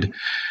 Why did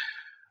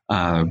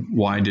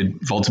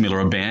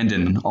Waldseemüller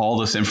abandon all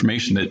this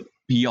information that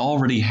he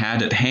already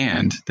had at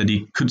hand, that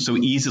he could so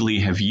easily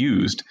have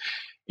used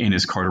in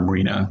his Carta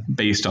Marina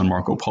based on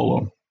Marco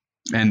Polo?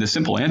 And the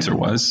simple answer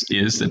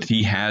is that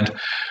he had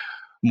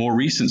more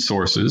recent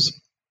sources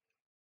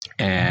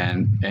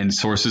and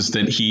sources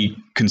that he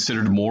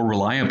considered more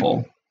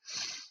reliable.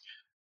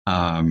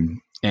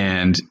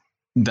 And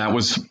that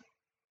was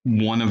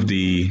one of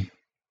the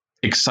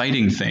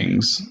exciting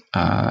things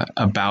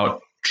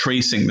about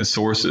tracing the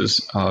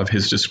sources of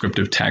his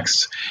descriptive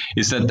texts,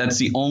 is that that's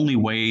the only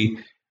way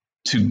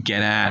to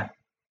get at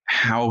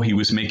how he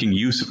was making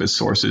use of his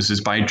sources,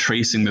 is by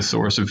tracing the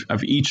source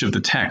of each of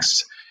the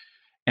texts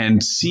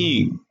and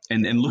seeing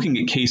and looking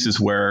at cases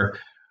where,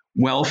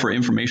 well, for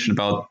information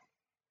about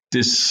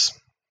this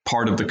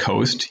part of the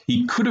coast,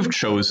 he could have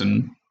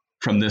chosen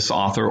from this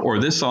author or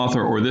this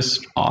author or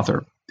this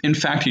author. In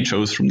fact, he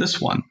chose from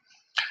this one.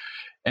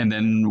 And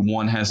then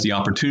one has the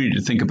opportunity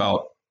to think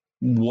about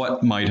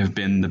what might have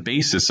been the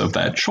basis of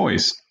that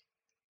choice.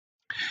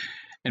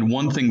 And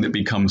one thing that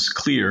becomes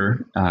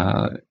clear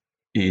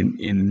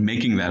in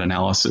making that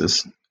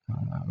analysis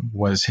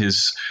was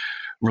his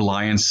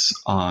reliance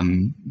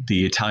on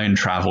the Italian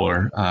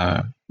traveler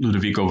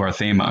Ludovico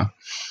Varthema.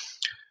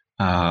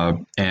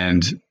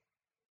 And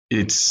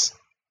it's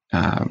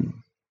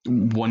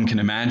one can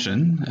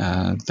imagine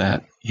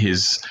that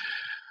his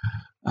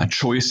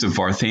choice of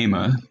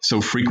Varthema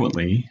so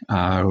frequently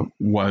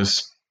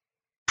was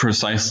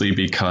precisely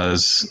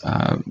because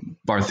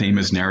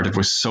Varthema's narrative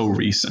was so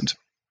recent.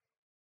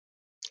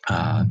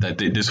 That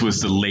this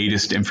was the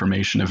latest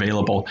information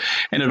available,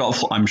 and it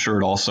also, I'm sure,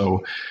 it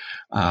also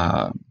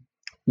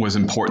was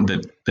important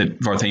that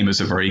Varthema is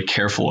a very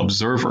careful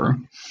observer.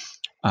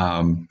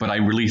 But I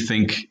really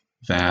think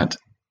that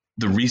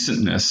the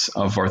recentness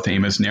of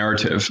Varthema's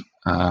narrative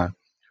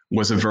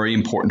was a very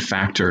important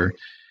factor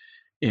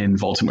in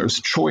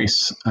Waldseemüller's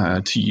choice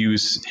to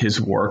use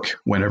his work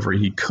whenever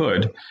he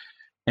could.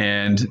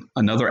 And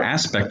another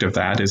aspect of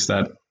that is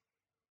that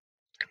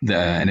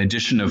an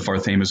edition of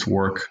Varthema's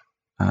work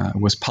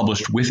was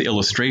published with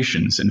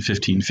illustrations in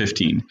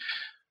 1515.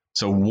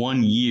 So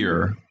 1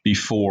 year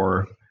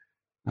before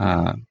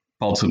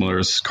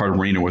Waldseemüller's Carta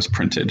Marina was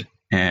printed.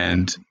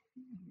 And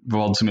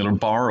Waldseemüller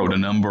borrowed a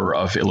number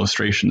of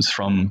illustrations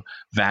from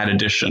that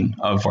edition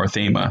of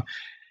Varthema.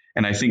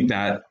 And I think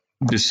that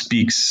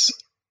bespeaks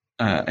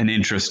an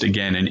interest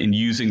again in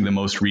using the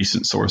most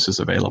recent sources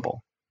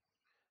available.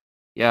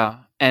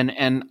 Yeah,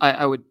 and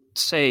I would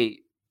say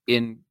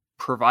in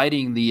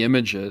providing the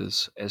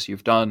images as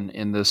you've done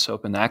in this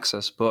open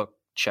access book,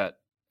 Chet,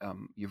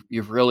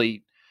 you've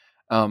really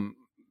um,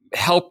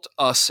 helped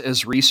us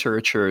as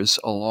researchers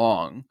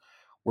along,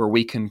 where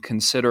we can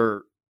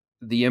consider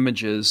the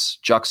images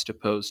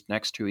juxtaposed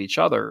next to each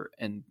other,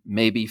 and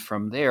maybe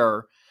from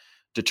there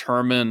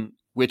determine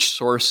which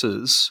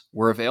sources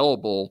were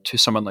available to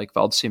someone like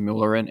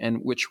Waldseemüller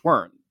and which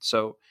weren't.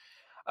 So,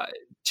 uh,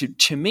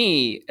 to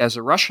me, as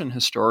a Russian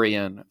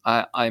historian,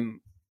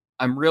 I'm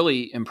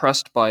really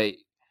impressed by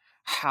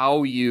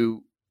how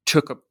you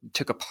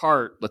took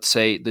apart, let's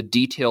say, the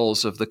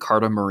details of the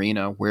Carta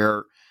Marina,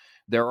 where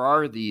there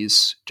are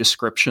these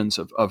descriptions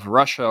of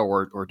Russia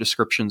or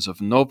descriptions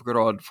of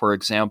Novgorod, for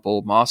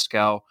example,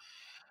 Moscow.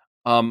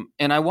 And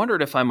I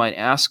wondered if I might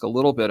ask a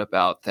little bit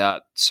about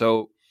that.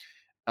 So,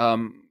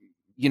 um,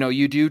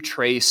 you do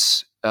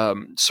trace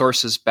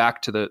sources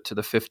back to the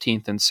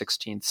 15th and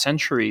 16th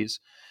centuries.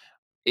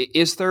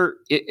 Is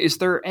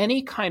there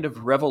any kind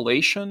of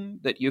revelation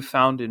that you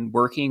found in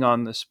working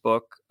on this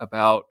book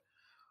about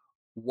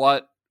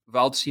what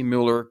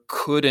Waldseemüller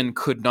could and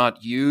could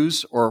not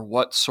use, or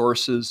what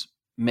sources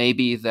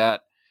maybe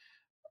that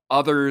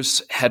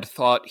others had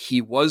thought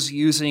he was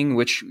using,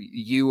 which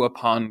you,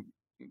 upon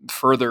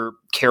further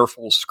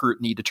careful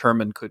scrutiny,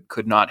 determined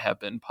could not have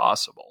been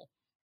possible?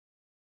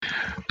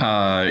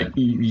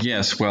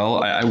 Yes,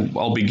 well,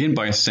 I'll begin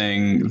by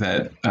saying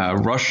that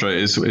Russia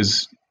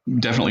is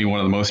definitely one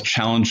of the most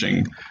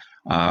challenging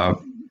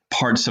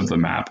parts of the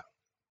map.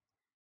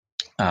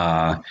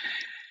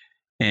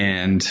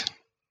 And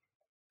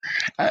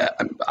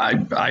I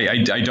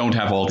don't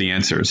have all the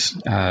answers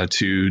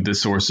to the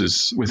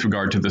sources with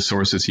regard to the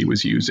sources he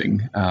was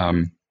using.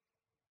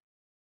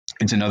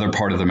 It's another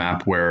part of the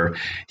map where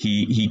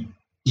he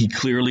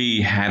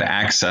clearly had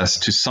access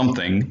to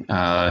something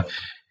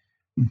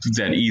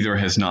that either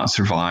has not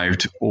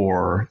survived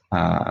or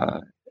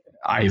I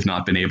have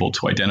not been able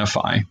to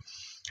identify.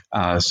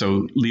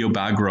 So Leo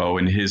Bagro,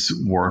 in his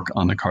work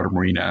on the Carta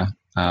Marina,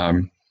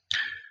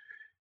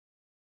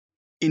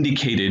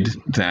 indicated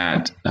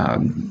that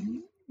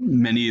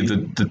many of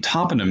the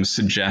toponyms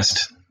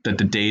suggest that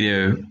the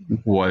data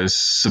was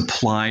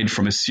supplied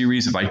from a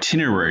series of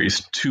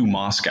itineraries to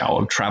Moscow,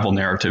 of travel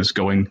narratives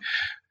going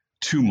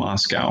to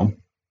Moscow.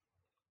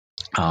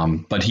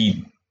 But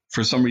he,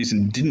 for some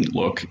reason, didn't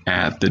look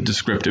at the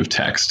descriptive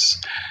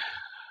texts,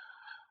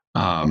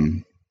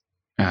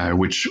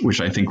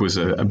 which I think was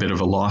a bit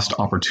of a lost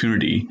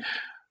opportunity.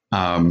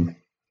 And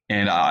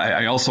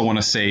I also want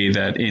to say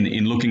that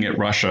in looking at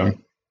Russia,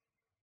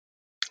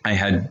 I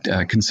had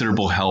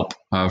considerable help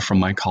from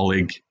my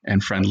colleague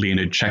and friend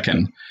Leonid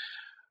Chekin,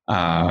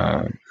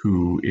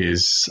 who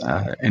is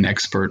an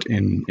expert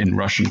in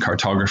Russian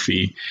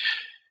cartography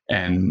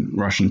and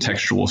Russian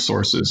textual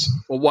sources.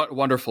 Well, what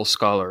wonderful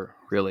scholar,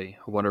 really,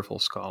 a wonderful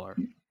scholar.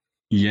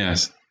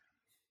 Yes.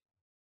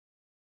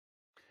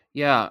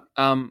 Yeah.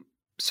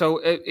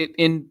 So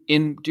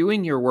in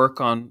doing your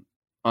work on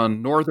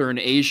Northern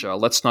Asia,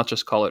 let's not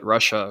just call it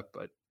Russia,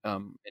 but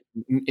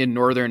in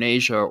Northern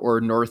Asia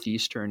or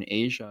Northeastern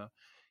Asia,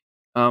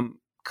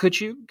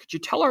 could you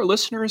tell our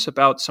listeners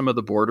about some of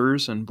the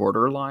borders and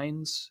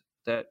borderlines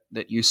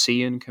that you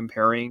see in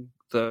comparing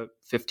the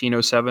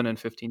 1507 and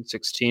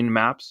 1516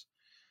 maps?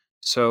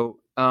 So,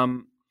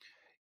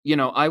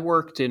 I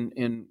worked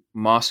in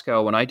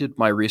Moscow when I did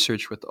my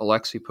research with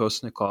Alexei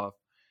Postnikov,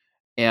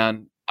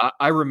 and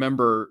I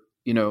remember,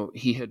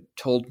 he had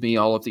told me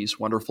all of these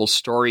wonderful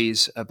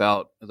stories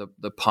about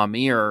the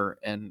Pamir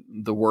and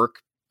the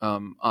work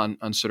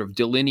on sort of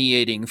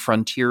delineating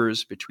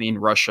frontiers between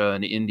Russia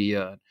and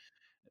India,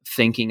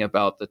 thinking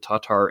about the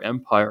Tatar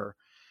Empire.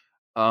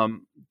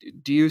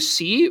 Do you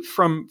see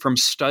from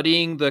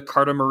studying the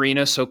Carta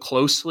Marina so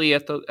closely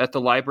at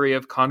the Library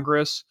of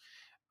Congress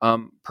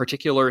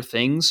particular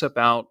things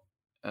about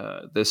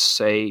this,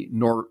 say,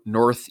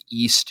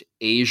 Northeast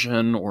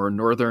Asian or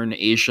Northern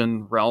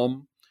Asian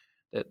realm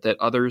that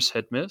others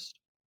had missed?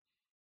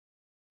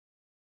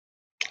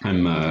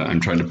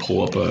 I'm trying to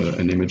pull up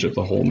an image of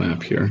the whole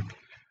map here.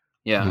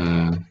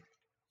 Yeah.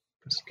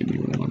 Just give me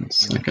 1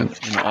 second.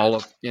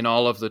 In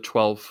all of the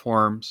 12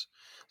 forms.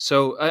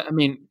 So I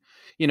mean,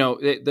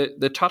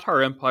 the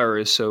Tatar Empire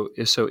is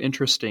so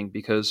interesting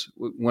because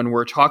when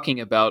we're talking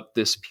about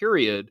this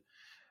period,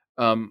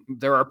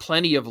 there are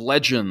plenty of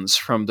legends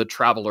from the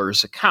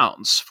travelers'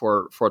 accounts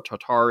for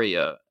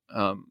Tartaria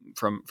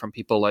from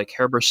people like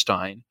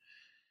Herberstein.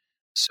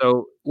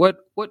 So what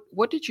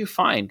did you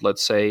find,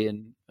 let's say,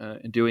 in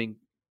doing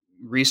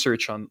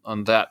research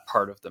on that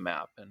part of the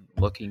map and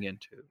looking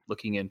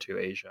into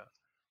Asia?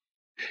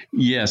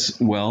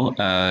 Yes, well,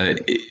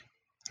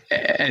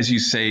 as you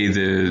say,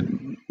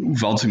 the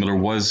Waldseemüller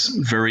was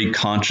very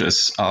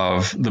conscious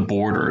of the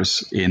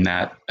borders in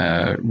that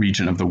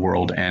region of the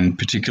world, and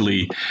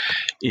particularly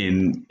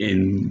in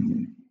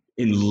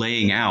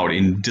laying out,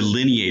 in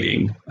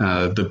delineating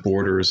the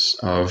borders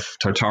of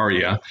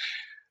Tartaria,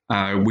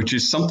 which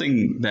is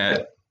something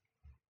that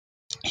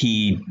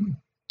he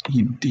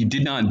he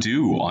did not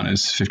do on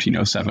his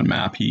 1507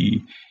 map.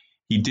 He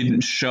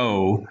didn't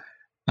show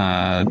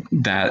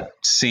that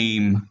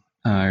same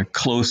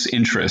close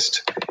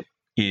interest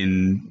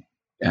in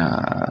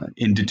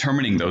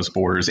determining those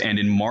borders and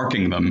in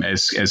marking them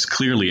as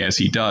clearly as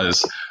he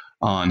does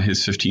on his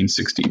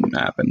 1516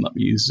 map. And let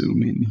me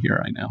zoom in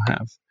here. I now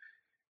have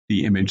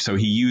the image. So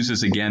he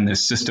uses again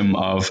this system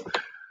of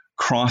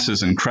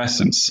crosses and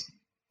crescents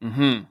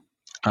to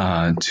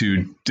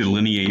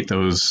delineate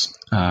those,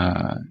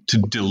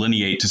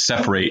 to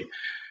separate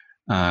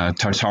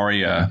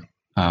Tartaria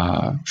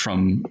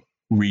from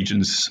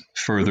regions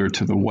further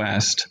to the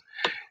west.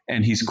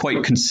 And he's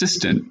quite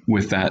consistent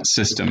with that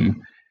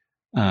system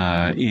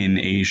in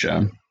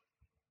Asia.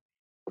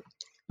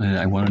 And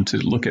I wanted to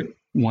look at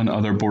one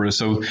other border.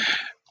 So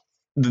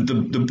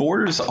the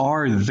borders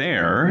are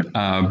there,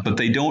 but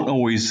they don't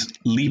always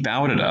leap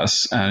out at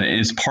us. And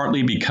it's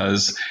partly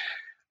because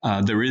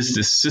there is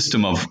this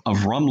system of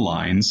rhumb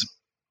lines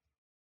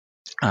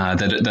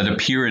that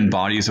appear in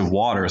bodies of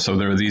water. So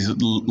there are these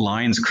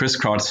lines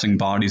crisscrossing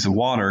bodies of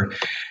water.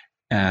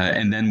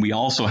 And then we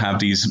also have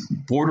these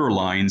border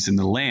lines in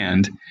the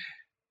land.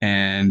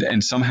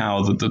 And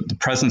somehow the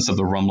presence of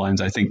the rhumb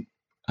lines, I think,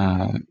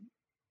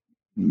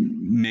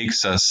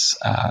 makes us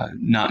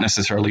not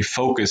necessarily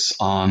focus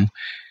on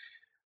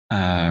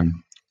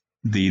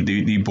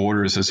the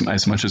borders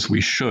as much as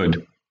we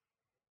should.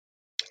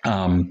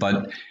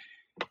 But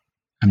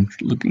I'm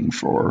looking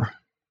for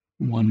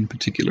one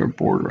particular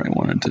border I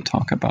wanted to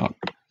talk about,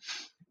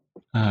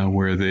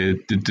 where the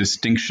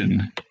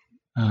distinction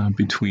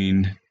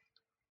between,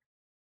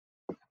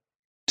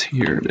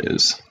 here it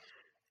is.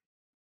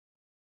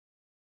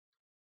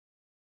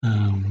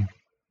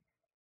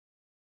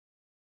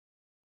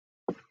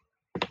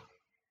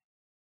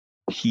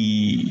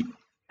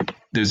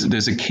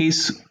 There's a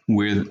case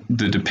where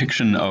the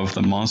depiction of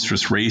the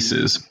monstrous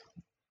races,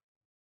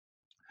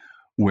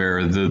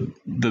 where the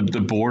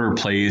border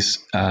plays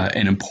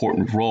an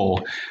important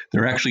role.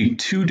 There are actually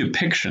two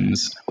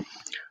depictions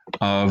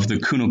of the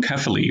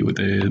Cunocephali with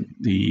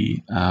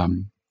the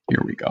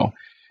here we go,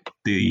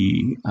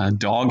 the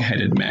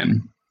dog-headed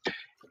men.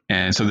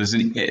 And so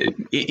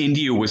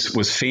India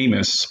was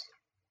famous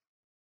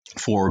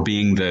for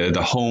being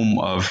the home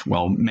of,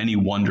 well, many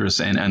wonders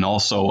and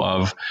also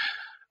of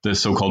the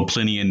so-called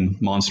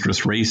Plinian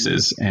monstrous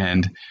races.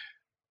 And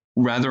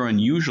rather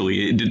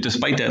unusually,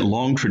 despite that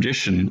long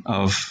tradition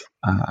of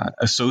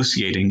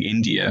associating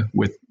India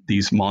with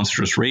these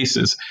monstrous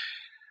races,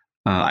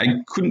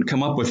 I couldn't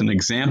come up with an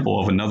example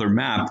of another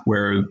map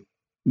where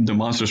the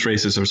monstrous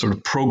races are sort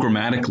of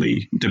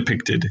programmatically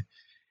depicted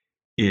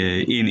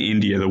in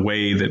India the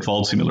way that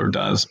Waldseemüller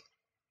does.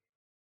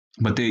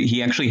 But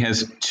he actually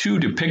has two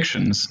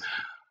depictions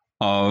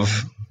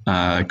of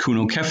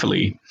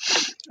Cunocephali.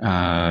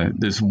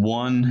 There's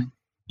one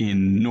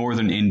in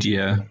northern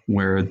India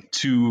where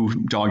two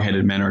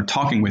dog-headed men are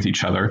talking with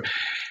each other.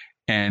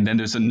 And then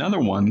there's another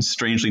one,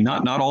 strangely,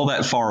 not all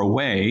that far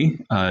away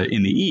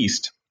in the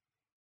east.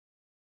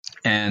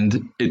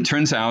 And it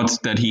turns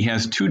out that he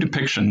has two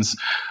depictions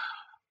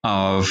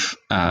of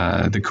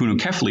the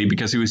Cunocephali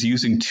because he was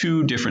using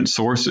two different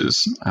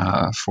sources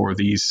for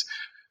these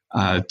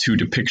two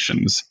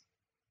depictions.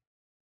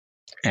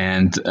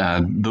 And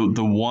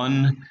the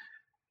one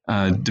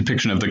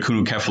depiction of the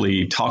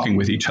Cunocephali talking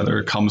with each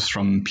other comes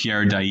from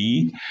Pierre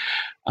Dailly,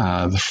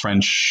 the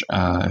French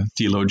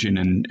theologian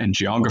and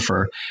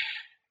geographer.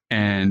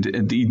 And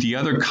the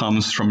other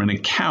comes from an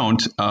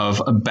account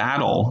of a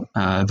battle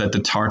that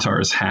the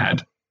Tartars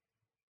had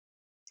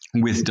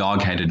with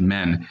dog-headed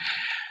men.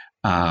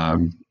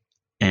 And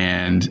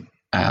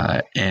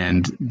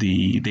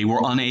they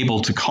were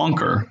unable to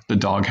conquer the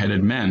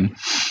dog-headed men.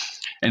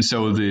 And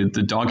so the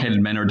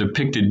dog-headed men are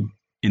depicted,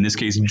 in this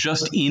case,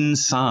 just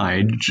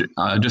inside,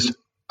 just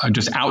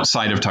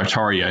outside of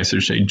Tartaria, I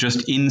should say,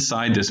 just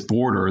inside this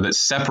border that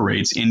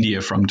separates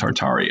India from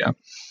Tartaria.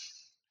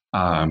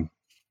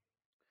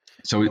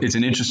 So it's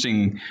an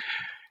interesting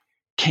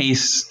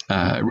case,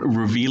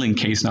 revealing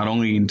case, not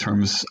only in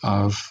terms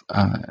of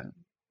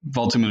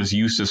Waldseemüller's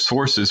use of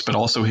sources, but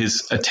also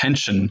his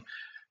attention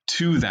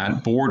to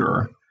that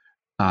border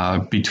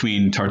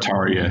between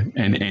Tartaria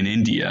and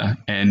India,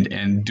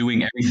 and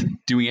doing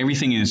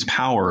everything in his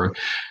power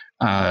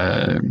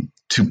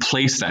to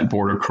place that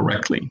border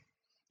correctly,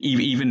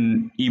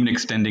 even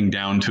extending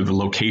down to the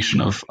location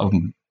of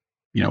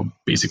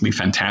basically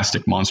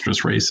fantastic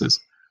monstrous races.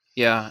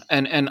 Yeah,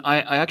 and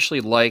I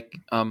actually like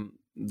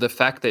the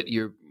fact that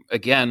you're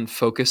again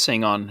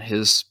focusing on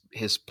his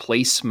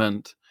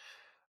placement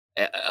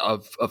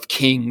of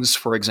kings,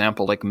 for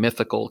example, like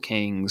mythical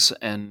kings,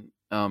 and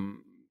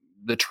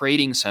the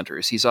trading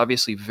centers. He's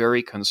obviously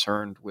very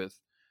concerned with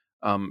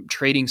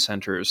trading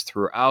centers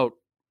throughout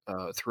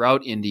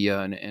India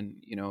and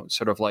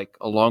sort of like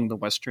along the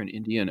Western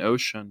Indian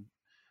Ocean.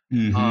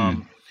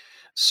 Mm-hmm.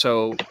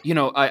 So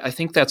I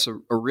think that's a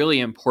really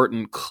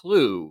important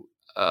clue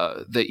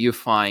that you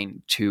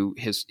find to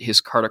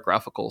his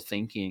cartographical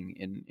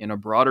thinking in a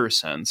broader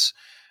sense.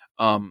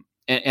 I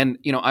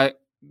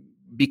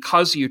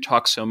because you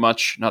talk so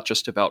much, not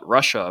just about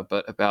Russia,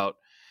 but about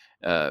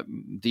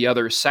the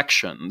other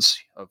sections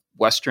of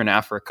Western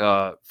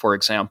Africa, for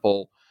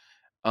example,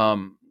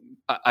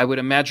 I would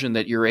imagine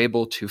that you're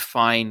able to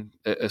find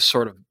a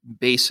sort of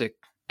basic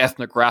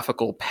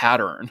ethnographical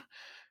pattern,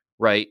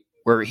 right?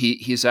 Where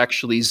he's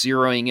actually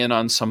zeroing in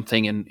on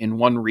something in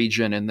one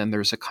region, and then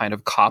there's a kind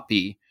of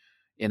copy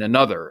in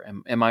another.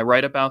 Am I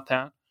right about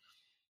that?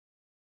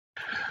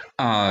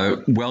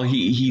 Well,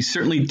 he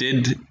certainly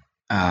did.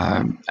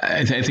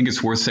 I think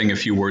it's worth saying a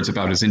few words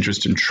about his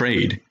interest in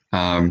trade,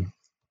 and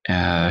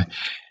I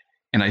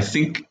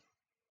think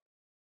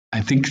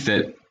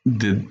that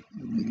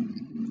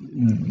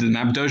the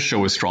map does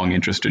show a strong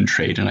interest in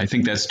trade, and I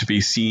think that's to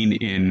be seen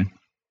in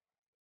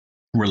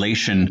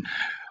relation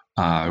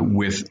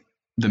with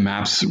the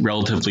map's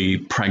relatively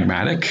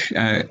pragmatic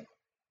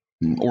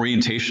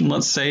orientation,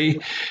 let's say,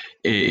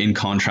 in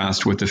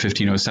contrast with the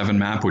 1507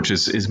 map, which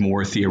is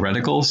more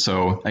theoretical.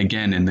 So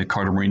again, in the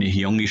Carta Marina,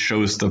 he only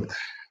shows the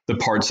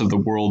parts of the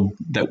world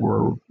that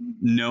were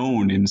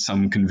known in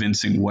some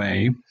convincing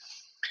way.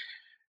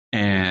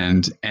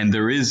 And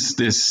there is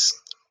this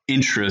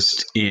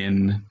interest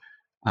in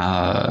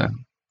the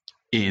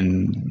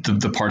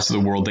parts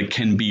of the world that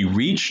can be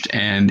reached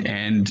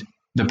and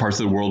the parts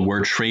of the world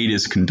where trade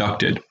is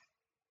conducted.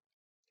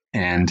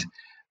 And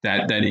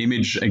that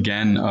image,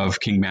 again, of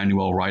King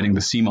Manuel riding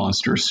the sea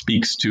monster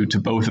speaks to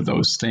both of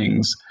those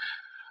things.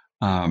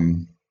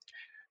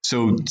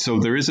 So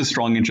there is a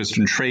strong interest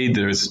in trade.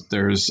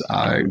 There's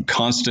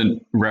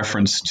constant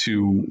reference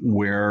to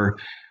where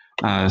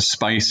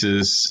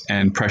spices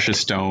and precious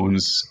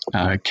stones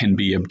can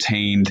be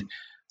obtained.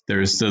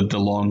 There's the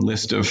long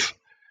list of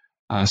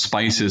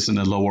spices in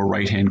the lower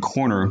right-hand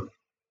corner.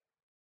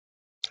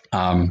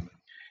 But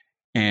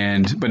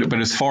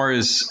as far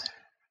as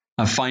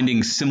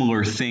finding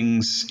similar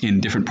things in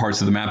different parts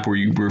of the map, were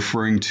you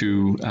referring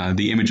to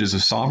the images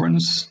of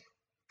sovereigns,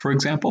 for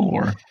example,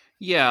 or?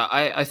 Yeah,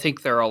 I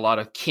think there are a lot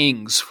of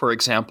kings, for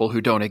example, who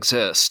don't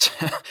exist,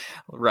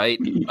 right?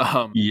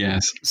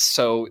 Yes.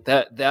 So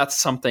that's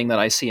something that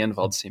I see in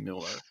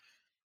Waldseemüller.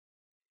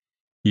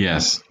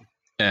 Yes.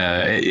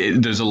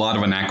 There's a lot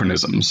of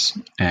anachronisms,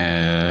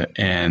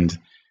 and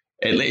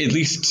at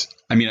least,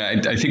 I mean,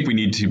 I think we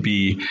need to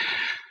be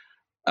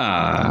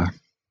a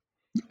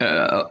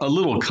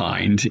little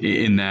kind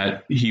in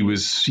that he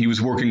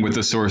was working with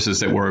the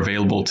sources that were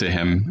available to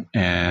him,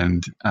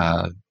 and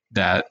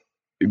that,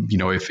 you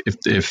know, if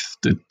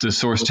the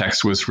source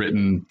text was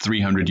written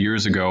 300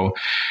 years ago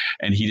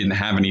and he didn't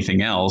have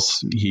anything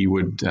else, he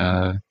would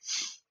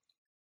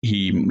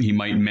he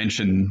might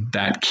mention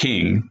that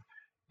king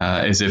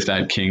as if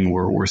that king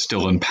were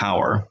still in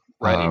power.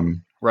 Right.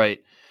 Right.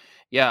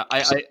 Yeah,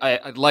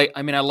 I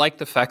like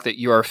the fact that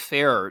you are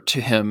fair to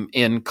him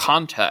in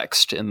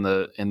context in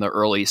the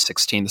early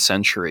 16th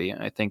century.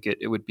 I think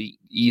it would be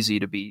easy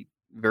to be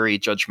very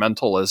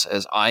judgmental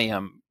as I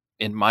am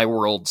in my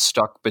world,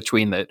 stuck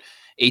between the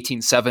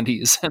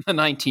 1870s and the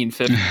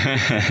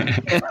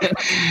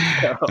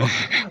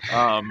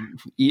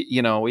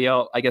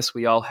 1950s.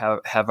 We all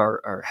have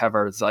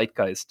our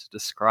zeitgeist to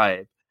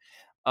describe.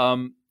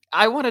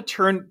 I want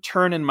to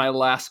turn in my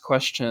last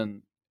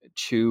question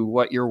to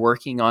what you're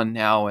working on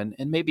now, and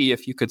maybe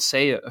if you could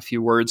say a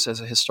few words as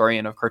a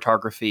historian of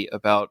cartography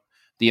about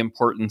the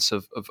importance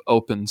of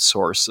open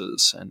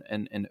sources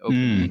and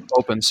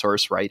open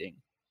source writing.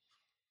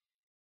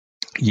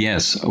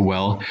 Yes,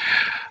 well,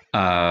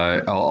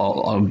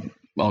 I'll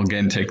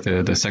again take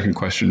the second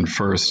question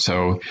first.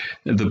 So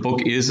the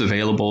book is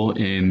available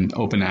in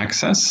open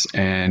access,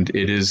 and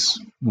it is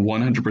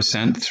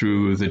 100%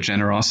 through the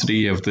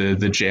generosity of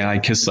the J.I.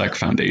 Kislak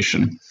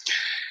Foundation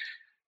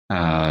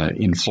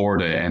in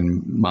Florida,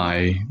 and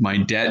my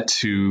debt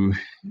to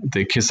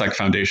the Kislak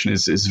Foundation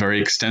is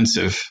very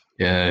extensive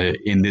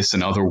in this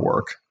and other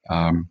work.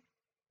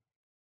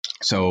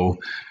 So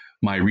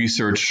my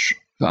research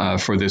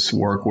for this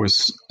work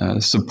was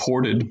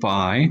supported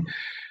by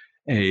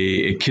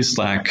a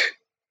Kislak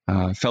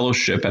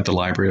fellowship at the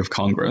Library of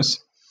Congress,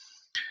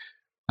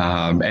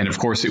 and of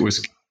course it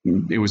was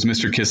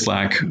Mr.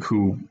 Kislak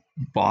who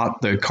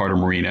bought the Carta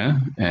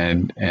Marina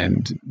and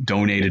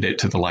donated it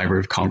to the Library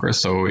of Congress.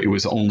 So it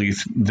was only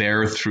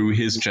there through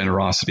his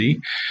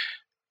generosity.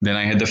 Then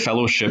I had the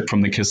fellowship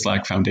from the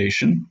Kislak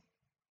Foundation.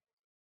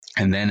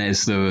 And then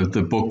as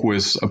the book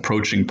was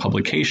approaching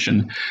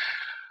publication,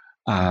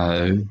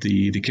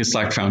 the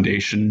Kislak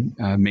Foundation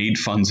made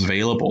funds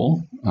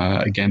available,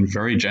 again,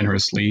 very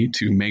generously,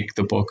 to make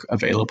the book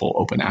available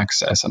open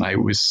access. And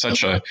it was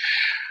such a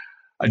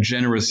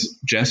generous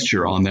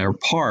gesture on their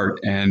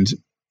part. And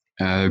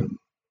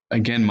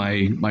again,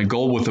 my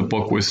goal with the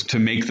book was to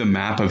make the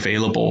map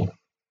available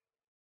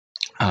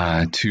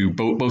to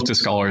both the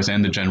scholars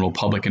and the general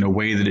public in a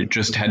way that it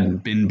just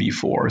hadn't been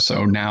before.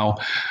 So now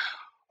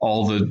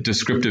all the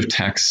descriptive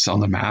texts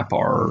on the map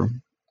are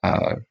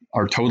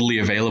totally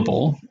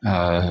available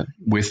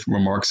with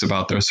remarks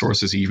about their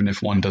sources, even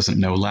if one doesn't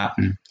know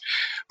Latin.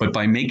 But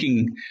by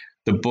making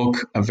the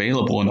book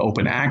available in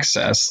open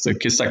access, the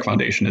Kislak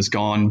Foundation has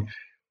gone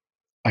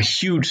a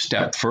huge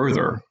step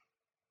further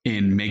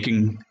in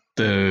making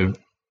the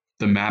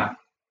map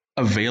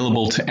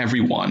available to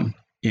everyone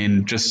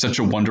in just such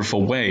a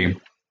wonderful way.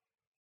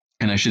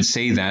 And I should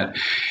say that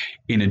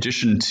in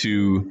addition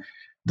to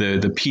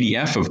the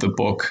PDF of the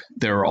book,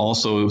 there are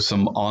also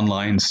some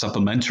online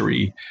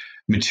supplementary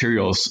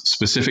materials,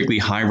 specifically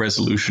high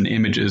resolution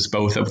images,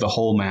 both of the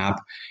whole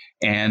map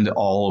and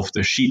all of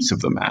the sheets of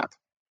the map.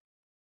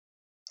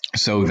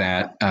 So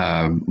that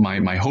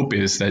my hope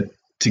is that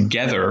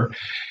together,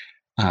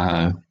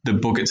 the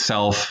book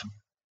itself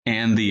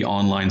and the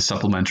online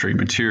supplementary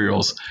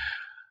materials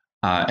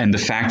and the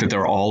fact that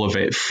they're all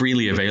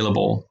freely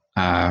available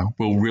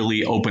will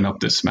really open up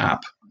this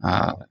map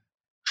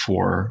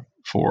for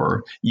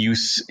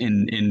use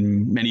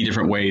in many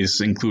different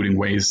ways, including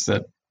ways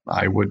that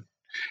I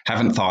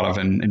haven't thought of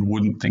and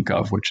wouldn't think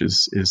of, which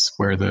is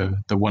where the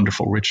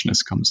wonderful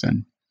richness comes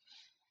in.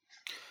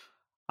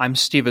 I'm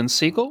Steven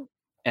Siegel,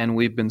 and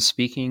we've been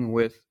speaking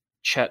with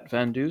Chet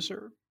Van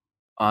Duzer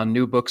on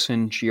New Books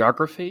in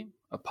Geography,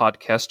 a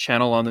podcast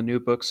channel on the New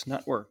Books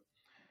Network.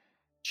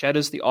 Chet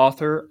is the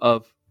author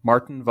of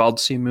Martin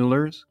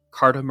Waldseemüller's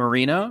Carta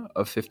Marina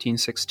of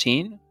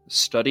 1516,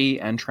 Study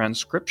and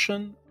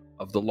Transcription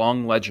of the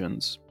Long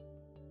Legends.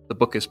 The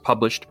book is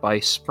published by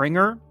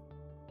Springer,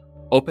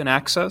 open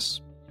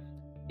access,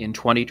 in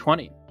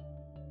 2020.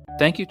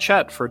 Thank you,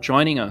 Chet, for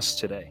joining us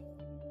today.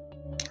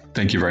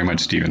 Thank you very much,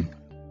 Stephen.